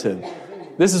narrative?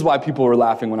 This is why people are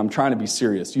laughing when I'm trying to be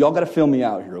serious. Y'all got to fill me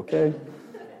out here, okay?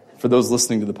 For those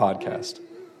listening to the podcast.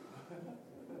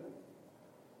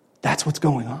 That's what's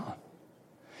going on.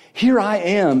 Here I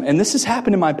am, and this has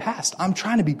happened in my past. I'm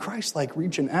trying to be Christ-like,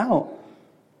 reaching out.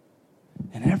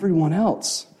 And everyone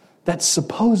else that's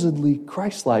supposedly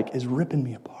Christ-like is ripping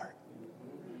me apart,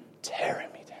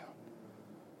 tearing me down.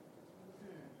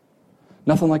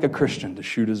 Nothing like a Christian to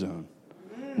shoot his own.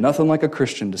 Nothing like a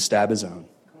Christian to stab his own.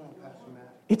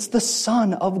 It's the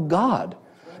Son of God.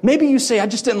 Maybe you say, I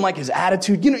just didn't like his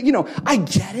attitude. You know, I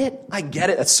get it.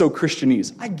 That's so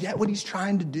Christianese. I get what he's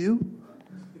trying to do.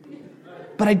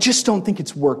 But I just don't think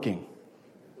it's working.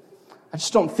 I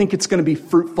just don't think it's going to be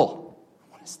fruitful.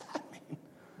 What does that mean?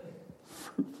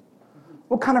 Fruitful.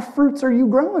 What kind of fruits are you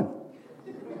growing?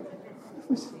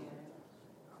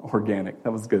 Organic.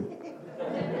 That was good.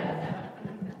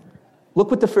 Look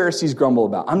what the Pharisees grumble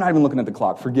about. I'm not even looking at the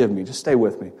clock. Forgive me. Just stay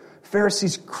with me.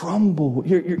 Pharisees grumble.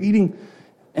 You're eating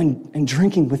and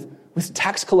drinking with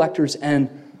tax collectors and,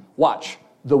 watch,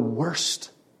 the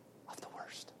worst of the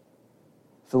worst.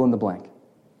 Fill in the blank.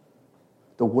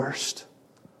 The worst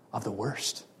of the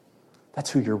worst. That's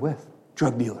who you're with.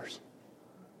 Drug dealers.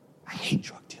 I hate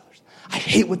drug dealers. I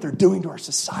hate what they're doing to our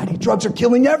society. Drugs are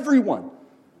killing everyone.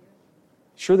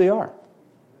 Sure they are.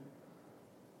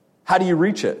 How do you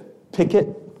reach it?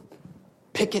 Picket.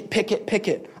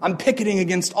 I'm picketing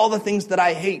against all the things that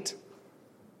I hate.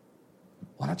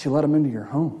 Why don't you let them into your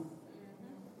home?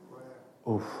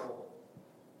 Oof.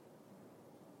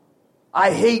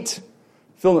 I hate,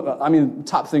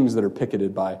 top things that are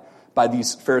picketed by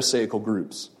these Pharisaical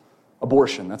groups.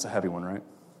 Abortion, that's a heavy one, right?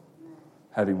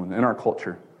 Heavy one in our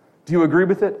culture. Do you agree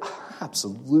with it?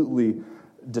 Absolutely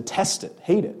detest it,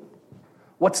 hate it.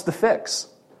 What's the fix?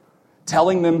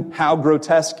 Telling them how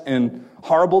grotesque and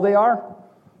horrible they are,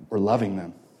 or loving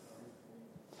them?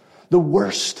 The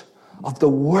worst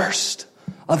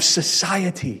of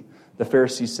society. The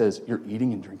Pharisee says, you're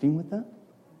eating and drinking with them?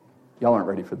 Y'all aren't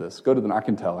ready for this. Go to the, I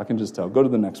can just tell. Go to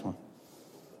the next one.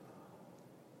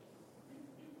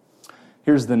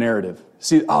 Here's the narrative.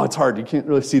 See, it's hard. You can't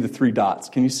really see the 3 dots.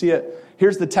 Can you see it?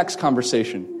 Here's the text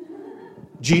conversation.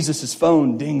 Jesus'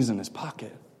 phone dings in his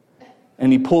pocket.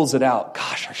 And he pulls it out.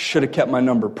 Gosh, I should have kept my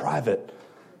number private.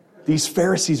 These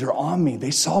Pharisees are on me.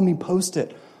 They saw me post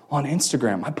it on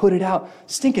Instagram. I put it out.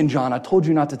 Stinking John, I told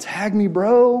you not to tag me,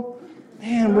 bro.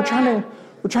 Man, we're trying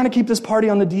to keep this party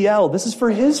on the DL. This is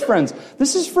for his friends.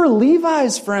 This is for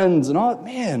Levi's friends and all.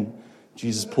 Man,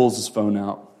 Jesus pulls his phone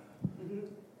out.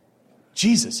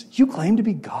 Jesus, you claim to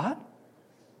be God?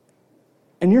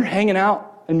 And you're hanging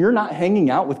out, and you're not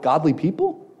hanging out with godly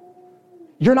people?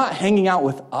 You're not hanging out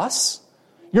with us?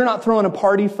 You're not throwing a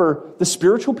party for the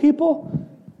spiritual people?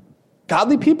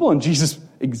 Godly people? And Jesus,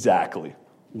 exactly.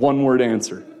 One word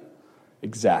answer.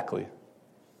 Exactly.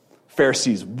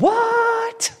 Pharisees,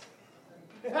 what?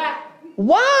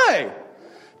 Why?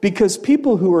 Because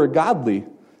people who are godly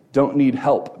don't need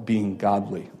help being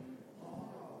godly.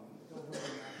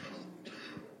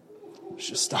 Let's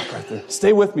just stop right there.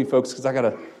 Stay with me, folks, because I got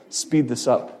to speed this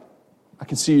up. I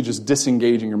can see you just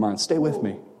disengaging your mind. Stay with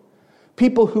me.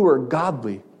 People who are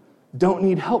godly don't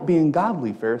need help being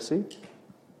godly, Pharisee.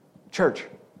 Church,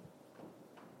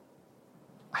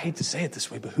 I hate to say it this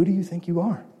way, but who do you think you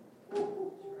are?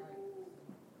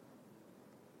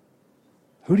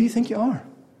 Who do you think you are?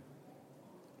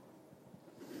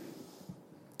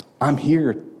 I'm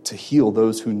here to heal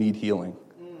those who need healing.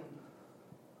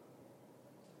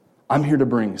 I'm here to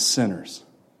bring sinners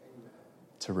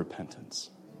to repentance.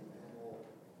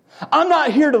 I'm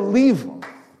not here to leave them.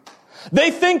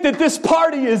 They think that this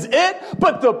party is it,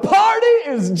 but the party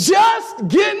is just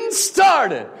getting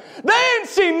started. They ain't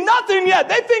seen nothing yet.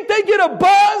 They think they get a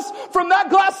buzz from that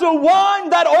glass of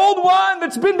wine, that old wine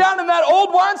that's been down in that old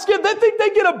wineskin. They think they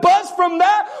get a buzz from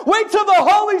that. Wait till the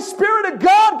Holy Spirit of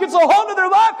God gets a hold of their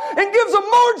life and gives them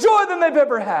more joy than they've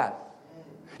ever had.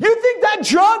 You think that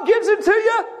drug gives it to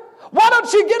you? Why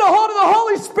don't you get a hold of the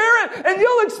Holy Spirit and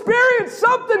you'll experience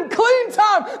something clean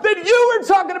time that you were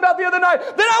talking about the other night,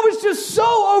 that I was just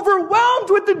so overwhelmed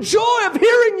with the joy of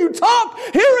hearing you talk,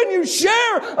 hearing you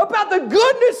share about the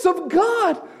goodness of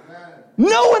God.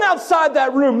 No one outside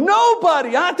that room,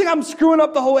 nobody. I think I'm screwing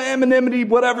up the whole anonymity,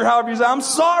 whatever, however you say. I'm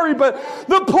sorry, but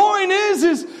the point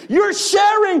is you're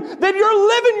sharing that you're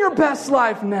living your best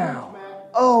life now.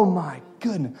 Oh my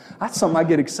goodness. That's something I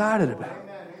get excited about.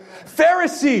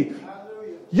 Pharisee,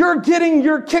 you're getting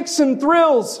your kicks and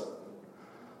thrills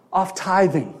off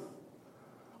tithing,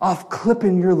 off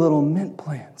clipping your little mint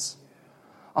plants,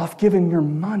 off giving your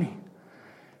money.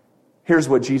 Here's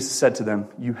what Jesus said to them.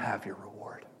 You have your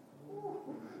reward.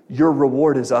 Your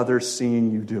reward is others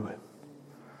seeing you do it.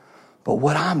 But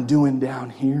what I'm doing down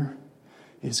here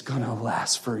is going to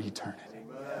last for eternity.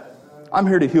 I'm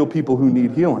here to heal people who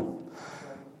need healing.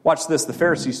 Watch this. The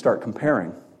Pharisees start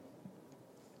comparing.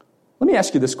 Let me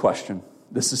ask you this question.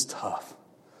 This is tough.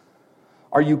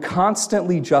 Are you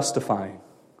constantly justifying?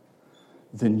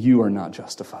 Then you are not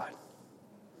justified.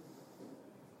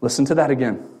 Listen to that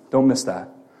again. Don't miss that.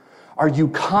 Are you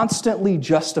constantly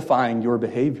justifying your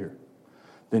behavior?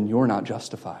 Then you're not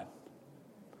justified.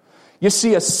 You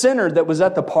see, a sinner that was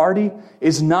at the party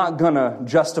is not going to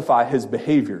justify his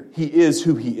behavior. He is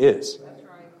who he is. That's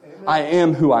right. I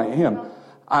am who I am.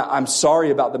 I'm sorry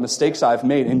about the mistakes I've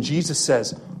made. And Jesus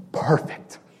says,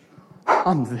 perfect.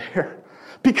 I'm there.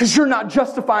 Because you're not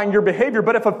justifying your behavior.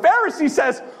 But if a Pharisee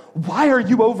says, why are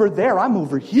you over there? I'm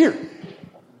over here.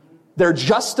 They're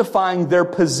justifying their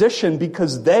position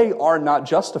because they are not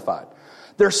justified.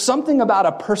 There's something about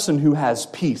a person who has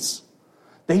peace.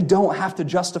 They don't have to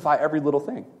justify every little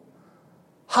thing.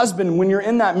 Husband, when you're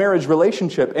in that marriage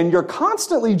relationship and you're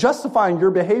constantly justifying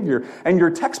your behavior and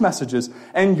your text messages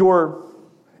and your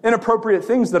inappropriate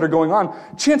things that are going on,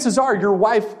 chances are your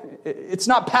wife, it's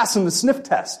not passing the sniff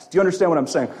test. Do you understand what I'm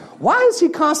saying? Why is he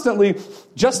constantly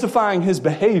justifying his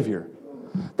behavior?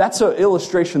 That's an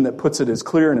illustration that puts it as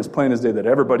clear and as plain as day that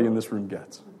everybody in this room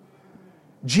gets.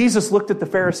 Jesus looked at the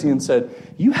Pharisee and said,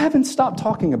 you haven't stopped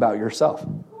talking about yourself.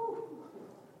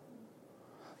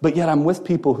 But yet I'm with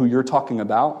people who you're talking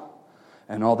about,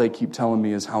 and all they keep telling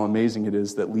me is how amazing it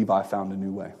is that Levi found a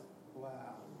new way. Wow.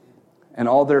 And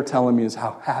all they're telling me is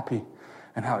how happy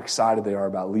and how excited they are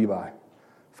about Levi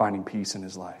finding peace in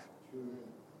his life.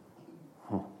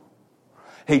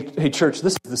 Hey, church,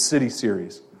 this is the City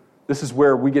series. This is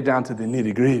where we get down to the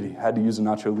nitty-gritty. I had to use a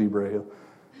Nacho Libre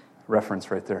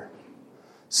reference right there.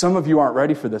 Some of you aren't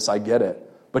ready for this, I get it.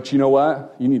 But you know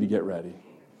what? You need to get ready.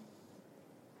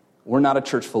 We're not a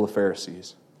church full of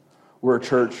Pharisees. We're a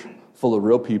church full of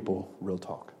real people, real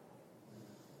talk.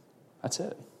 That's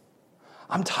it.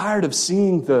 I'm tired of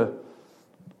seeing the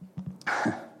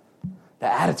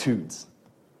attitudes,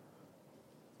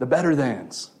 the better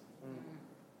thans.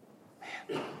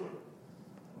 Man,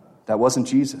 that wasn't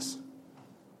Jesus.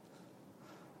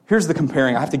 Here's the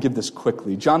comparing. I have to give this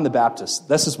quickly. John the Baptist,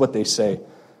 this is what they say.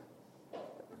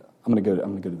 I'm going to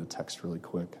go to the text really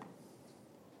quick.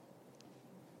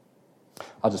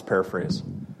 I'll just paraphrase.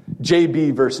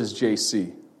 JB versus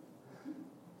JC.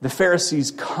 The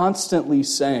Pharisees constantly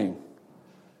saying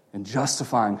and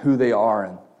justifying who they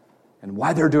are and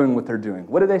why they're doing what they're doing.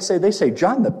 What do they say? They say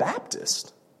John the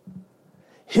Baptist,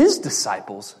 his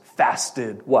disciples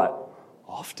fasted what?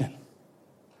 Often.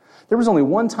 There was only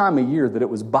one time a year that it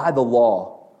was by the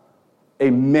law a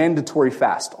mandatory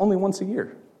fast, only once a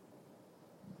year.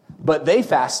 But they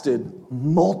fasted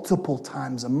multiple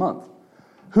times a month.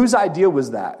 Whose idea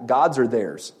was that? God's or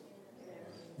theirs?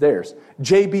 Theirs.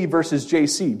 JB versus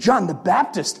JC. John the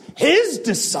Baptist, his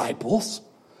disciples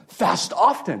fast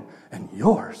often. And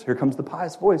yours, here comes the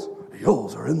pious voice,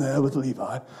 yours are in there with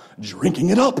Levi, drinking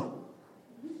it up.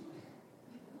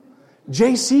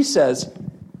 JC says,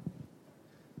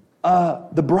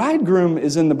 the bridegroom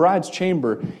is in the bride's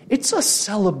chamber. It's a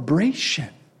celebration.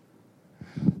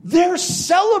 They're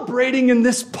celebrating in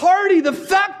this party the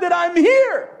fact that I'm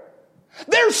here.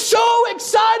 They're so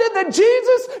excited that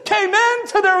Jesus came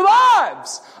into their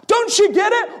lives. Don't you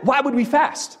get it? Why would we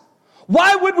fast?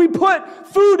 Why would we put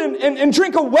food and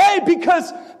drink away?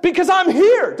 Because I'm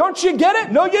here. Don't you get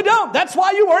it? No, you don't. That's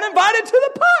why you weren't invited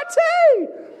to the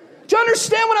party. Do you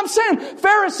understand what I'm saying?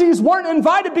 Pharisees weren't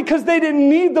invited because they didn't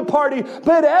need the party,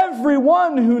 but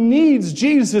everyone who needs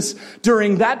Jesus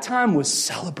during that time was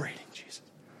celebrating Jesus.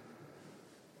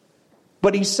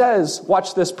 But he says,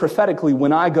 watch this prophetically,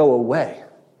 when I go away,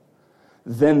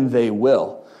 then they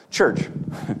will. Church,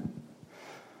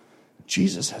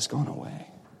 Jesus has gone away.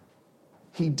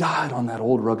 He died on that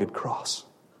old rugged cross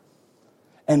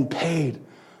and paid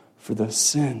for the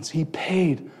sins. He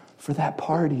paid for that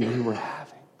party we were having.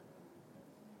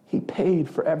 He paid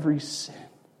for every sin,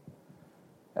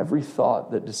 every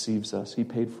thought that deceives us. He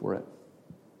paid for it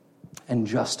and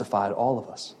justified all of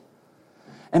us.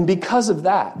 And because of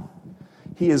that,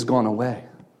 he has gone away.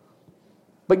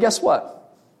 But guess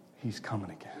what? He's coming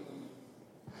again.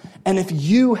 And if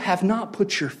you have not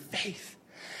put your faith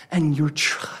and your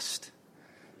trust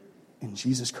in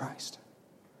Jesus Christ,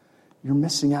 you're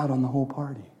missing out on the whole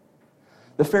party.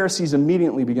 The Pharisees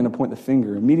immediately begin to point the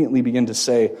finger, immediately begin to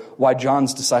say why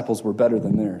John's disciples were better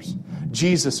than theirs.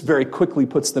 Jesus very quickly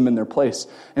puts them in their place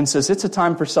and says, it's a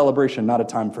time for celebration, not a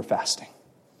time for fasting.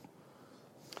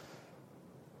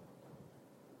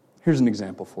 Here's an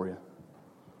example for you.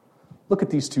 Look at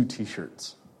these two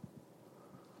t-shirts.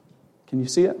 Can you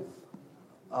see it?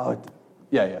 Oh,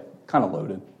 yeah, kind of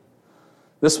loaded.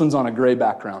 This one's on a gray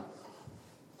background.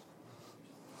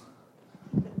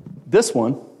 This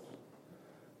one,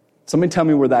 somebody tell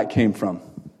me where that came from.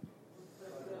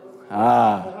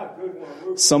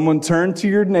 Someone turn to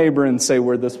your neighbor and say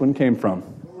where this one came from.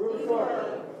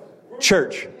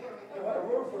 Church.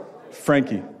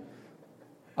 Frankie,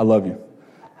 I love you.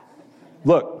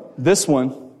 Look, this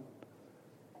one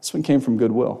came from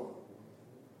Goodwill.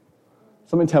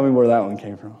 Somebody tell me where that one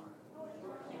came from.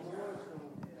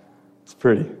 It's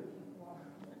pretty.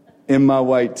 In my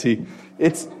white tee.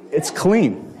 It's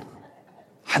clean.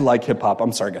 I like hip hop.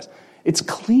 I'm sorry, guys. It's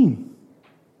clean.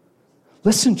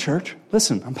 Listen, church.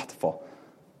 Listen, I'm about to fall.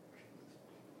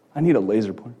 I need a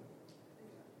laser pointer.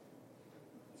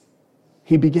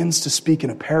 He begins to speak in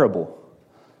a parable.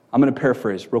 I'm going to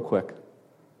paraphrase real quick.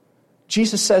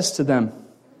 Jesus says to them,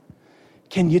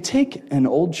 can you take an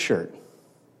old shirt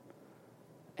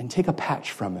and take a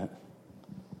patch from it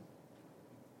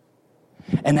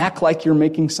and act like you're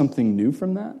making something new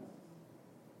from that?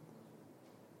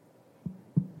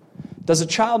 Does a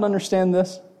child understand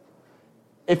this?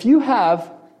 If you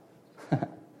have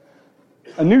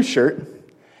a new shirt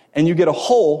and you get a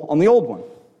hole on the old one,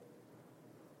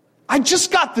 I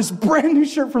just got this brand new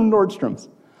shirt from Nordstrom's.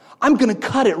 I'm going to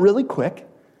cut it really quick,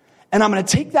 and I'm going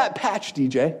to take that patch,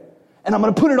 DJ, and I'm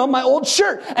going to put it on my old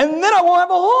shirt, and then I won't have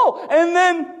a hole. And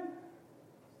then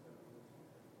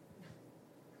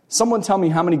someone tell me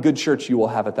how many good shirts you will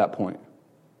have at that point.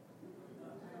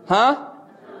 Huh?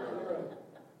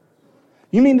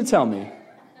 You mean to tell me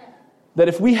that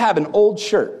if we have an old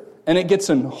shirt and it gets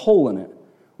a hole in it,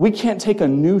 we can't take a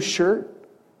new shirt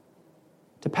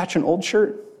to patch an old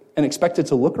shirt and expect it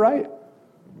to look right?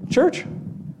 Church?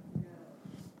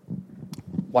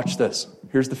 Watch this.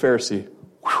 Here's the Pharisee.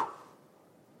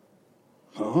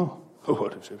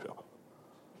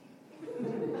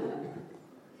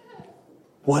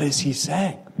 What is he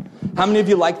saying? How many of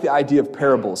you like the idea of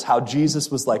parables? How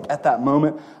Jesus was like, at that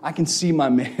moment, I can see my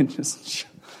man just,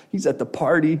 he's at the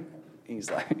party. He's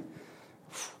like,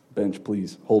 bench,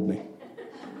 please, hold me.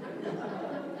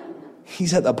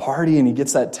 He's at the party and he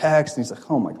gets that text and he's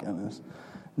like, oh my goodness.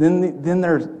 Then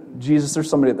there's Jesus, there's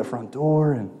somebody at the front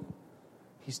door and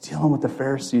he's dealing with the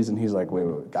Pharisees and he's like,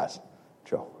 wait, guys,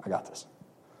 Joe, I got this.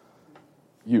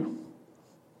 You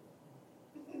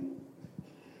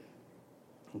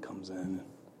comes in.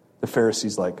 The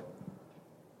Pharisee's like,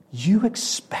 you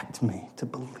expect me to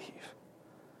believe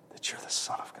that you're the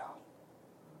Son of God?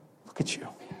 Look at you.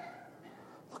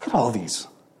 Look at all these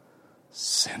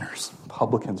sinners,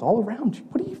 publicans all around you.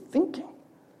 What are you thinking?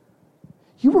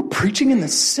 You were preaching in the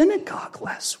synagogue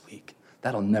last week.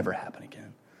 That'll never happen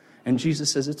again. And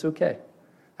Jesus says, it's okay.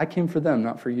 I came for them,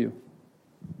 not for you.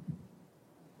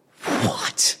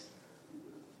 What?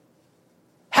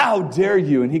 How dare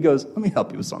you? And he goes, let me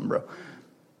help you with something, bro.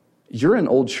 You're an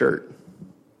old shirt.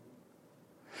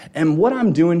 And what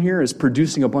I'm doing here is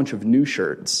producing a bunch of new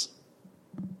shirts.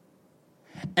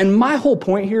 And my whole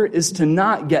point here is to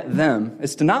not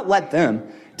let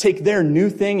them take their new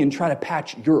thing and try to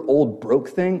patch your old broke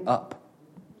thing up.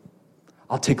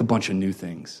 I'll take a bunch of new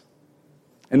things.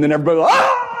 And then everybody goes,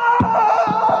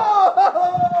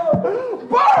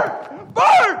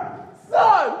 Bert,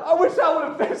 son, I wish I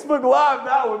would have Facebook Live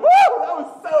that one. Woo, that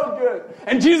was so good.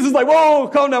 And Jesus is like, whoa,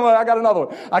 calm down, I got another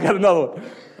one.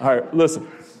 All right, listen.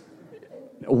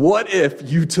 What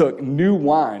if you took new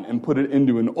wine and put it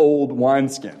into an old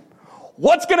wineskin?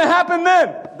 What's going to happen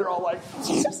then? They're all like,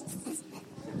 Jesus,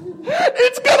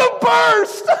 it's going to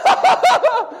burst.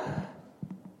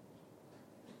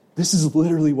 This is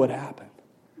literally what happened.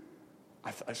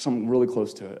 I have something really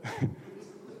close to it.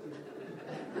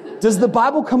 Does the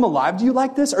Bible come alive to you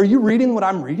like this? Are you reading what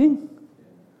I'm reading?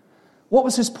 What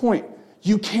was his point?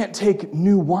 You can't take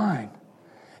new wine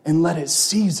and let it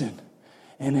season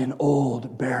in an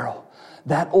old barrel.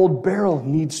 That old barrel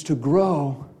needs to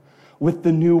grow with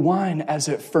the new wine as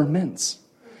it ferments.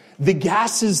 The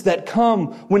gases that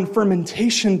come when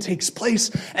fermentation takes place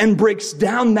and breaks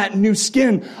down that new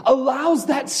skin allows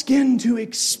that skin to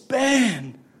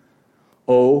expand.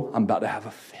 Oh, I'm about to have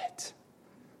a fit.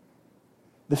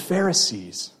 The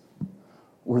Pharisees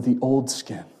were the old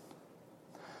skin.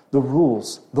 The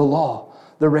rules, the law,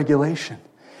 the regulation.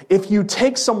 If you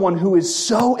take someone who is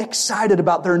so excited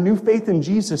about their new faith in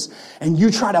Jesus and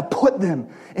you try to put them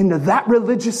into that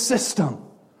religious system,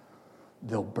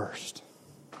 they'll burst.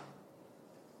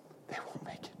 They won't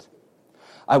make it.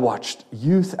 I watched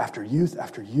youth after youth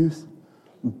after youth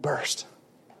burst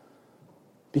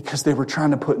because they were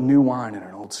trying to put new wine in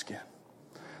an old skin.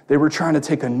 They were trying to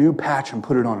take a new patch and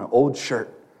put it on an old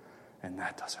shirt, and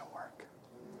that doesn't work.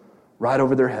 Right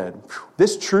over their head.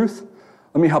 This truth,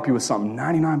 let me help you with something.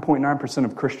 99.9%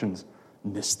 of Christians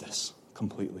miss this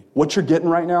completely. What you're getting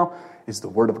right now is the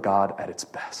Word of God at its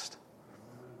best.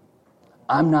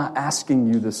 I'm not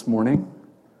asking you this morning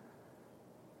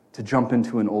to jump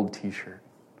into an old t-shirt.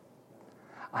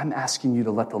 I'm asking you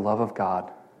to let the love of God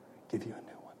give you a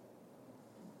new one.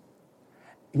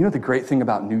 You know the great thing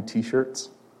about new t-shirts?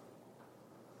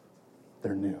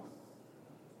 They're new.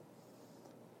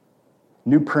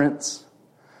 New prints,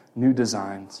 new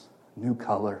designs, new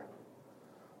color,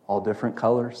 all different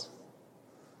colors.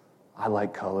 I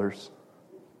like colors.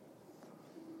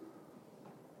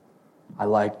 I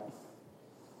like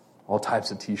all types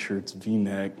of t-shirts,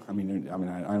 V-neck. I ain't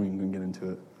even gonna get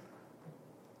into it.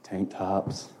 Tank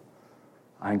tops.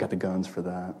 I ain't got the guns for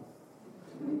that.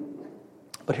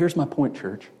 But here's my point,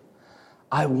 church.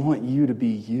 I want you to be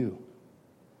you.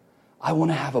 I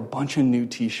want to have a bunch of new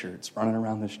t-shirts running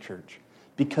around this church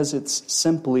because it's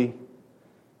simply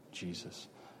Jesus.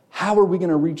 How are we going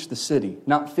to reach the city?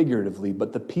 Not figuratively,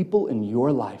 but the people in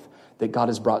your life that God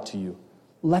has brought to you.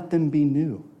 Let them be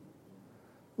new.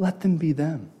 Let them be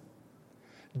them.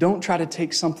 Don't try to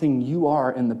take something you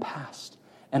are in the past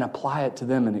and apply it to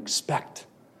them and expect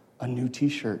a new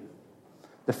t-shirt.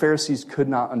 The Pharisees could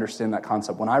not understand that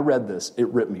concept. When I read this, it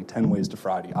ripped me 10 ways to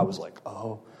Friday. I was like,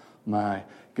 oh my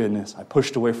goodness. I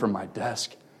pushed away from my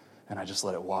desk and I just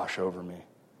let it wash over me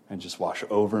and just wash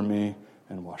over me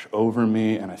and wash over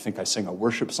me. And I think I sang a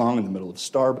worship song in the middle of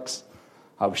Starbucks.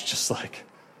 I was just like,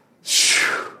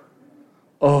 shoo.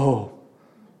 Oh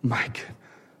my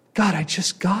God, I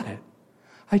just got it.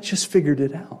 I just figured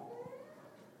it out.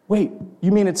 Wait,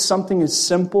 you mean it's something as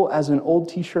simple as an old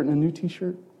t-shirt and a new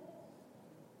t-shirt?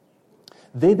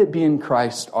 They that be in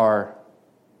Christ are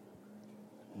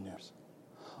new.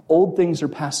 Old things are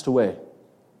passed away.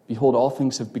 Behold, all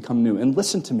things have become new. And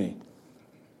listen to me.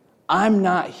 I'm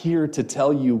not here to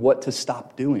tell you what to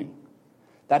stop doing.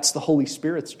 That's the Holy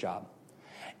Spirit's job.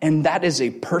 And that is a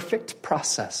perfect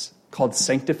process called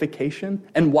sanctification.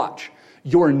 And watch,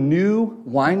 your new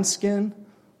wineskin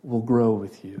will grow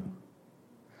with you.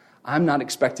 I'm not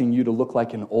expecting you to look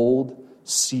like an old,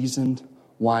 seasoned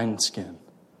wineskin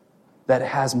that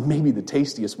has maybe the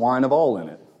tastiest wine of all in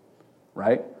it,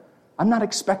 right? I'm not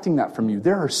expecting that from you.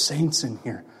 There are saints in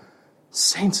here,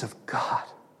 saints of God,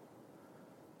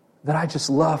 that I just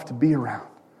love to be around.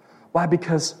 Why?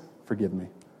 Because forgive me,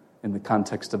 in the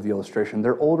context of the illustration.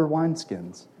 They're older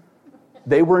wineskins.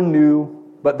 They were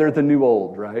new, but they're the new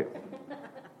old, right?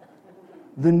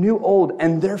 The new old,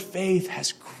 and their faith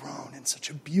has grown in such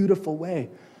a beautiful way.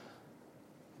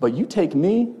 But you take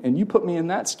me and you put me in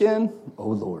that skin, oh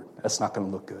Lord, that's not going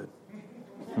to look good.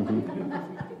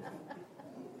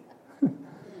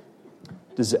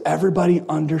 Does everybody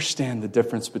understand the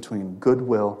difference between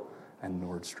Goodwill and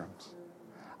Nordstrom's?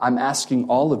 I'm asking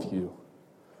all of you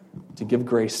to give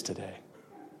grace today.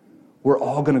 We're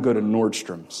all going to go to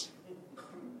Nordstrom's,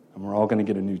 and we're all going to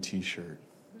get a new t-shirt.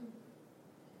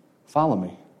 Follow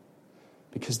me,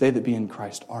 because they that be in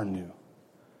Christ are new.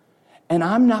 And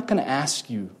I'm not going to ask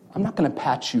you, I'm not going to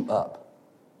patch you up.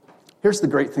 Here's the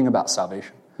great thing about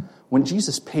salvation. When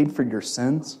Jesus paid for your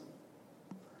sins,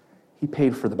 he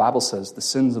paid for, the Bible says, the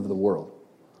sins of the world.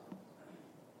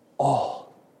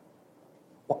 All.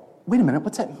 Well, wait a minute,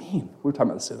 what's that mean? We were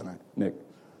talking about this the other night. Nick,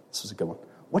 this was a good one.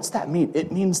 What's that mean?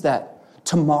 It means that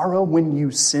tomorrow when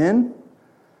you sin,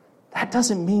 that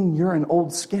doesn't mean you're an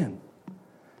old skin.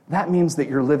 That means that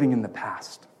you're living in the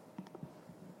past.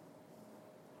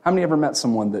 How many ever met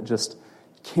someone that just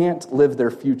can't live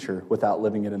their future without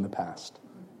living it in the past?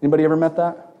 Anybody ever met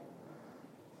that?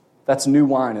 That's new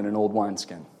wine in an old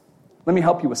wineskin. Let me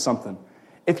help you with something.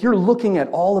 If you're looking at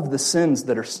all of the sins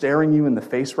that are staring you in the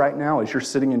face right now as you're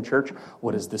sitting in church,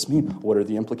 what does this mean? What are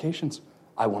the implications?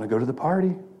 I want to go to the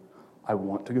party. I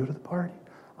want to go to the party.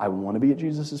 I want to be at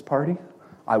Jesus' party.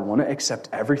 I want to accept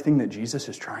everything that Jesus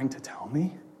is trying to tell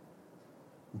me.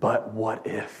 But what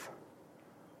if?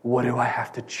 What do I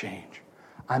have to change?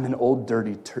 I'm an old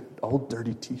dirty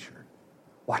t-shirt.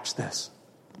 Watch this.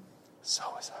 So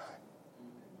is I.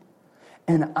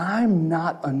 And I'm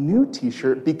not a new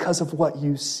t-shirt because of what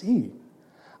you see.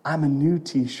 I'm a new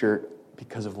t-shirt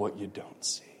because of what you don't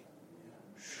see.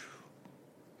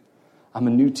 I'm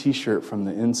a new t-shirt from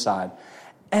the inside.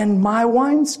 And my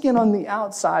wineskin on the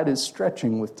outside is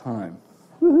stretching with time.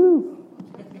 Woohoo!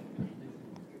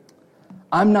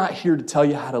 I'm not here to tell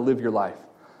you how to live your life.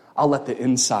 I'll let the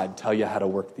inside tell you how to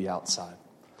work the outside.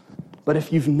 But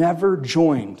if you've never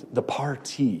joined the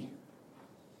party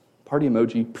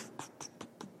emoji,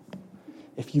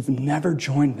 if you've never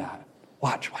joined that,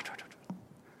 watch.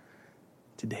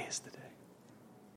 Today is the day.